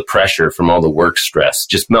of the pressure from all the work stress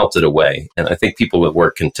just melted away. And I think people at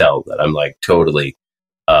work can tell that I'm like totally,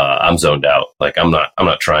 I'm zoned out. Like I'm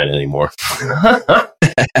not trying anymore.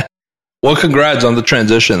 Well, congrats on the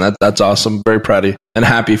transition. That's awesome. Very proud of you and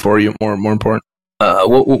happy for you. More important.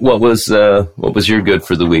 What was your good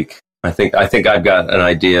for the week? I think I've got an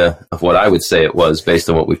idea of what I would say it was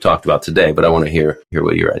based on what we've talked about today, but I want to hear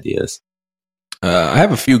what your idea is. I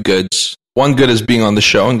have a few goods. One good is being on the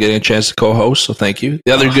show and getting a chance to co-host, so thank you.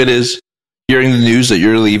 The other good is hearing the news that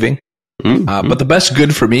you're leaving. Mm-hmm. But the best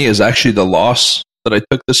good for me is actually the loss that I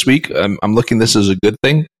took this week. I'm looking at this as a good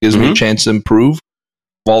thing. It gives me a chance to improve.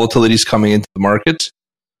 Volatility's coming into the markets.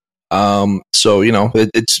 So,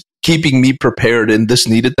 it's keeping me prepared, and this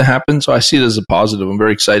needed to happen. So I see it as a positive. I'm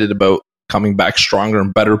very excited about coming back stronger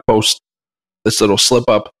and better post this little slip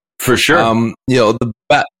up. For sure.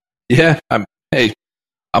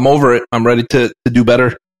 I'm over it. I'm ready to do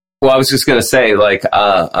better. Well, I was just going to say, like,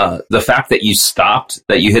 the fact that you stopped,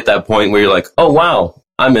 that you hit that point where you're like, oh, wow,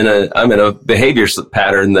 I'm in a behavior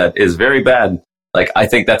pattern that is very bad. Like, I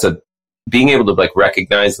think that's being able to like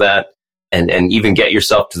recognize that and even get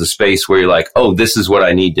yourself to the space where you're like, oh, this is what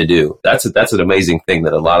I need to do. That's an amazing thing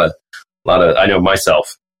that a lot of, I know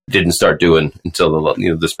myself didn't start doing until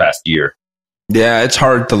this past year. Yeah, it's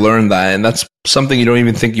hard to learn that, and that's something you don't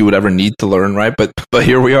even think you would ever need to learn, right? But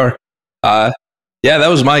here we are. That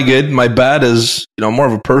was my good. My bad is more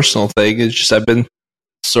of a personal thing. It's just I've been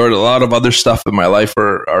sort of a lot of other stuff in my life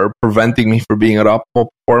are preventing me from being at optimal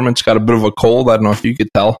performance. Got a bit of a cold. I don't know if you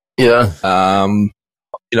could tell. Yeah.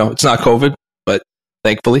 It's not COVID, but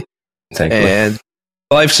thankfully. And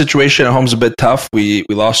the life situation at home's a bit tough. We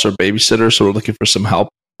lost our babysitter, so we're looking for some help.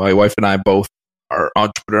 My wife and I both are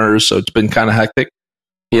entrepreneurs, so it's been kind of hectic.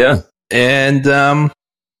 Yeah. And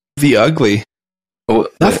the ugly.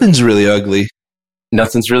 Nothing's really ugly.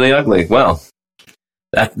 Nothing's really ugly. Well,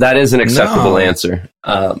 that is an acceptable answer.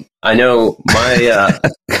 I know my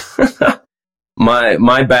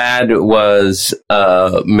my bad was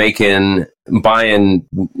buying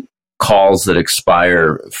calls that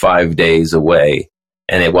expire 5 days away,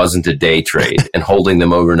 and it wasn't a day trade, and holding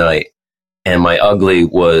them overnight. And my ugly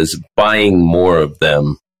was buying more of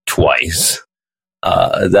them twice.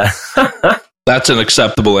 That's an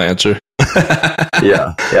acceptable answer.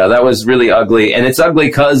 Yeah, that was really ugly, and it's ugly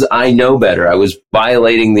because I know better. I was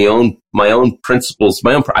violating my own principles.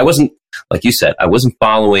 I wasn't, like you said, I wasn't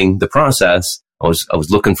following the process. I was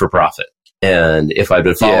looking for profit, and if I'd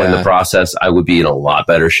been following the process, I would be in a lot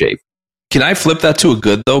better shape. Can I flip that to a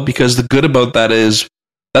good though? Because the good about that is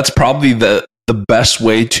that's probably the best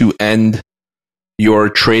way to end your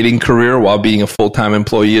trading career while being a full-time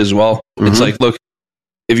employee as well. Mm-hmm. It's like, look,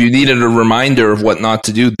 if you needed a reminder of what not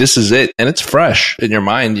to do, this is it. And it's fresh in your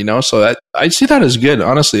mind, so I see that as good,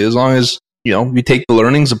 honestly, as long as, we take the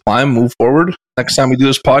learnings, apply them, move forward. Next time we do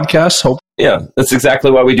this podcast, Yeah, that's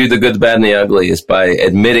exactly why we do the good, the bad, and the ugly, is by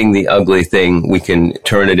admitting the ugly thing, we can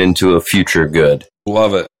turn it into a future good.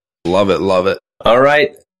 Love it. Love it. Love it. All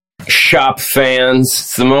right, shop fans,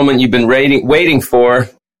 it's the moment you've been waiting for.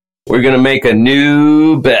 We're going to make a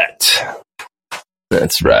new bet.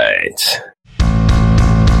 That's right.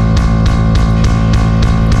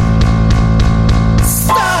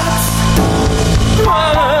 Stars,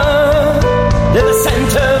 in the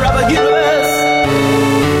center of a universe.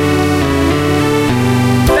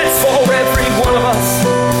 That's for every one of us.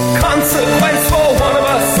 Consequence for one of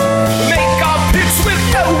us. Make our picks with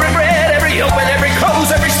no regret. Every open, every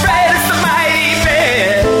close, every spread. It's the mighty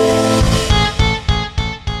man.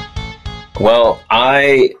 Well,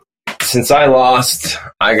 since I lost,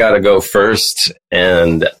 I got to go first,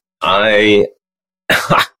 and I'm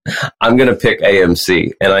going to pick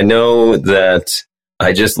AMC. And I know that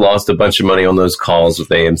I just lost a bunch of money on those calls with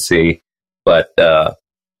AMC, but I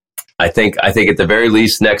think at the very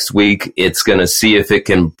least next week, it's going to see if it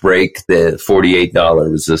can break the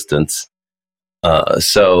 $48 resistance.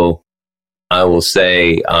 So I will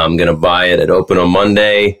say I'm going to buy it at open on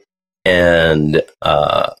Monday, and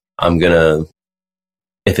I'm going to,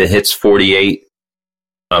 if it hits 48,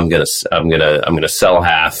 I'm going to sell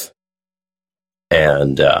half.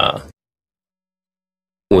 And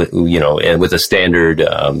with a standard,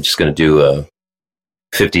 I'm just going to do a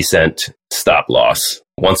 50-cent stop loss.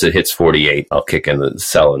 Once it hits 48, I'll kick in the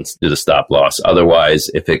sell and do the stop loss.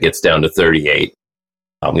 Otherwise, if it gets down to 38,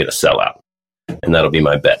 I'm going to sell out. And that'll be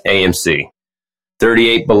my bet. AMC,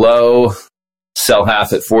 38 below, sell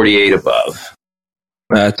half at 48 above.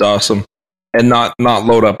 That's awesome. And not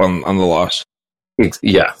load up on the loss.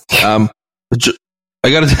 Yeah. I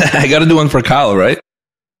gotta do one for Kyle, right?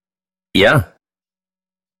 Yeah.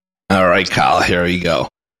 All right, Kyle, here we go.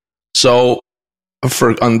 So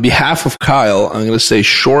on behalf of Kyle, I'm gonna say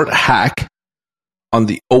short hack on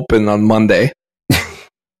the open on Monday.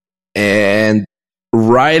 And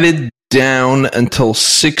ride it down until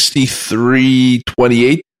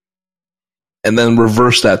 63.28 and then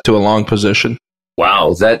reverse that to a long position.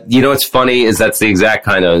 Wow, what's funny is that's the exact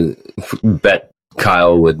kind of bet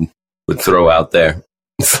Kyle would throw out there.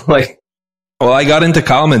 It's like, well, I got into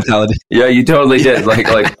Kyle mentality. Yeah, you totally did.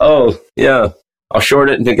 like, oh yeah, I'll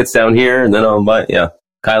short it and it gets down here, and then I'll buy. Yeah,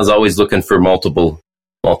 Kyle's always looking for multiple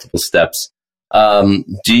steps.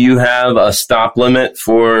 Do you have a stop limit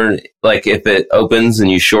for like if it opens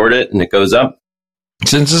and you short it and it goes up?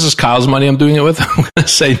 Since this is Kyle's money, I'm doing it with. I'm going to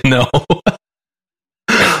say no.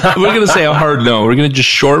 We're going to say a hard no. We're going to just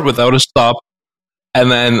short without a stop. And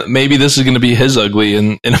then maybe this is going to be his ugly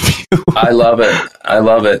in a few. I love it.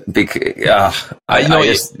 Because, I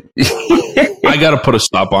got to put a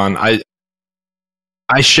stop on. I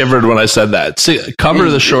shivered when I said that. Cover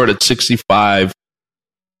the short at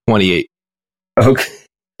 65.28. Okay.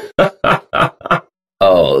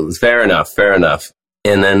 Oh, fair enough.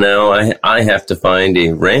 And then now I have to find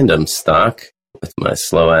a random stock with my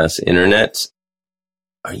slow ass internet.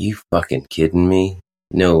 Are you fucking kidding me?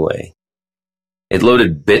 No way. It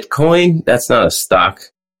loaded Bitcoin? That's not a stock.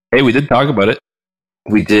 Hey, we did talk about it.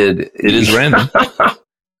 We did. It is random.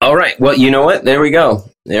 All right. Well, you know what? There we go.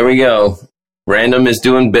 Random is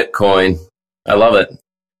doing Bitcoin. I love it.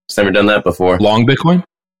 It's never done that before. Long Bitcoin?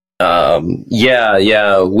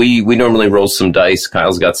 Yeah. We normally roll some dice.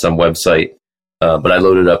 Kyle's got some website, but I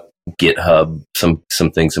loaded up GitHub, some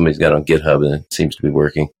things somebody's got on GitHub, and it seems to be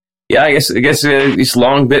working. Yeah, I guess it's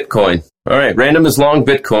long Bitcoin. All right, random is long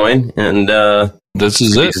Bitcoin, and this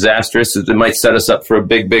is it. Disastrous. It might set us up for a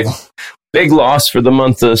big loss for the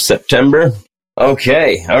month of September.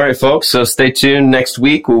 Okay, all right, folks. So stay tuned. Next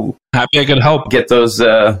week, happy I could help get those.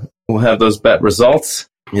 We'll have those bet results.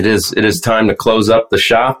 It is time to close up the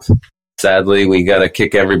shop. Sadly, we got to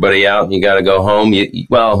kick everybody out, and you got to go home. You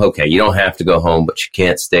don't have to go home, but you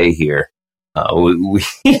can't stay here. We'll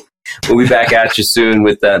be back at you soon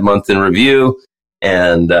with that month in review.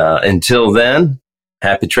 And until then,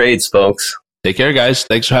 happy trades, folks. Take care, guys.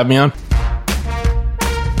 Thanks for having me on.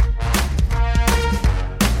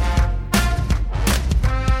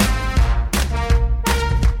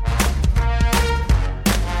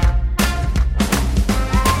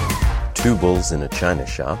 Two Bulls in a China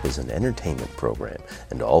Shop is an entertainment program,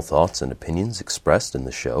 and all thoughts and opinions expressed in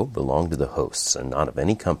the show belong to the hosts and not of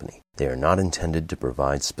any company. They are not intended to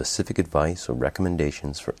provide specific advice or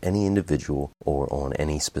recommendations for any individual or on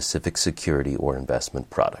any specific security or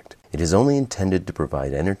investment product. It is only intended to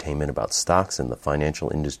provide entertainment about stocks in the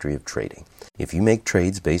financial industry of trading. If you make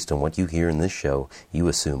trades based on what you hear in this show, you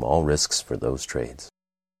assume all risks for those trades.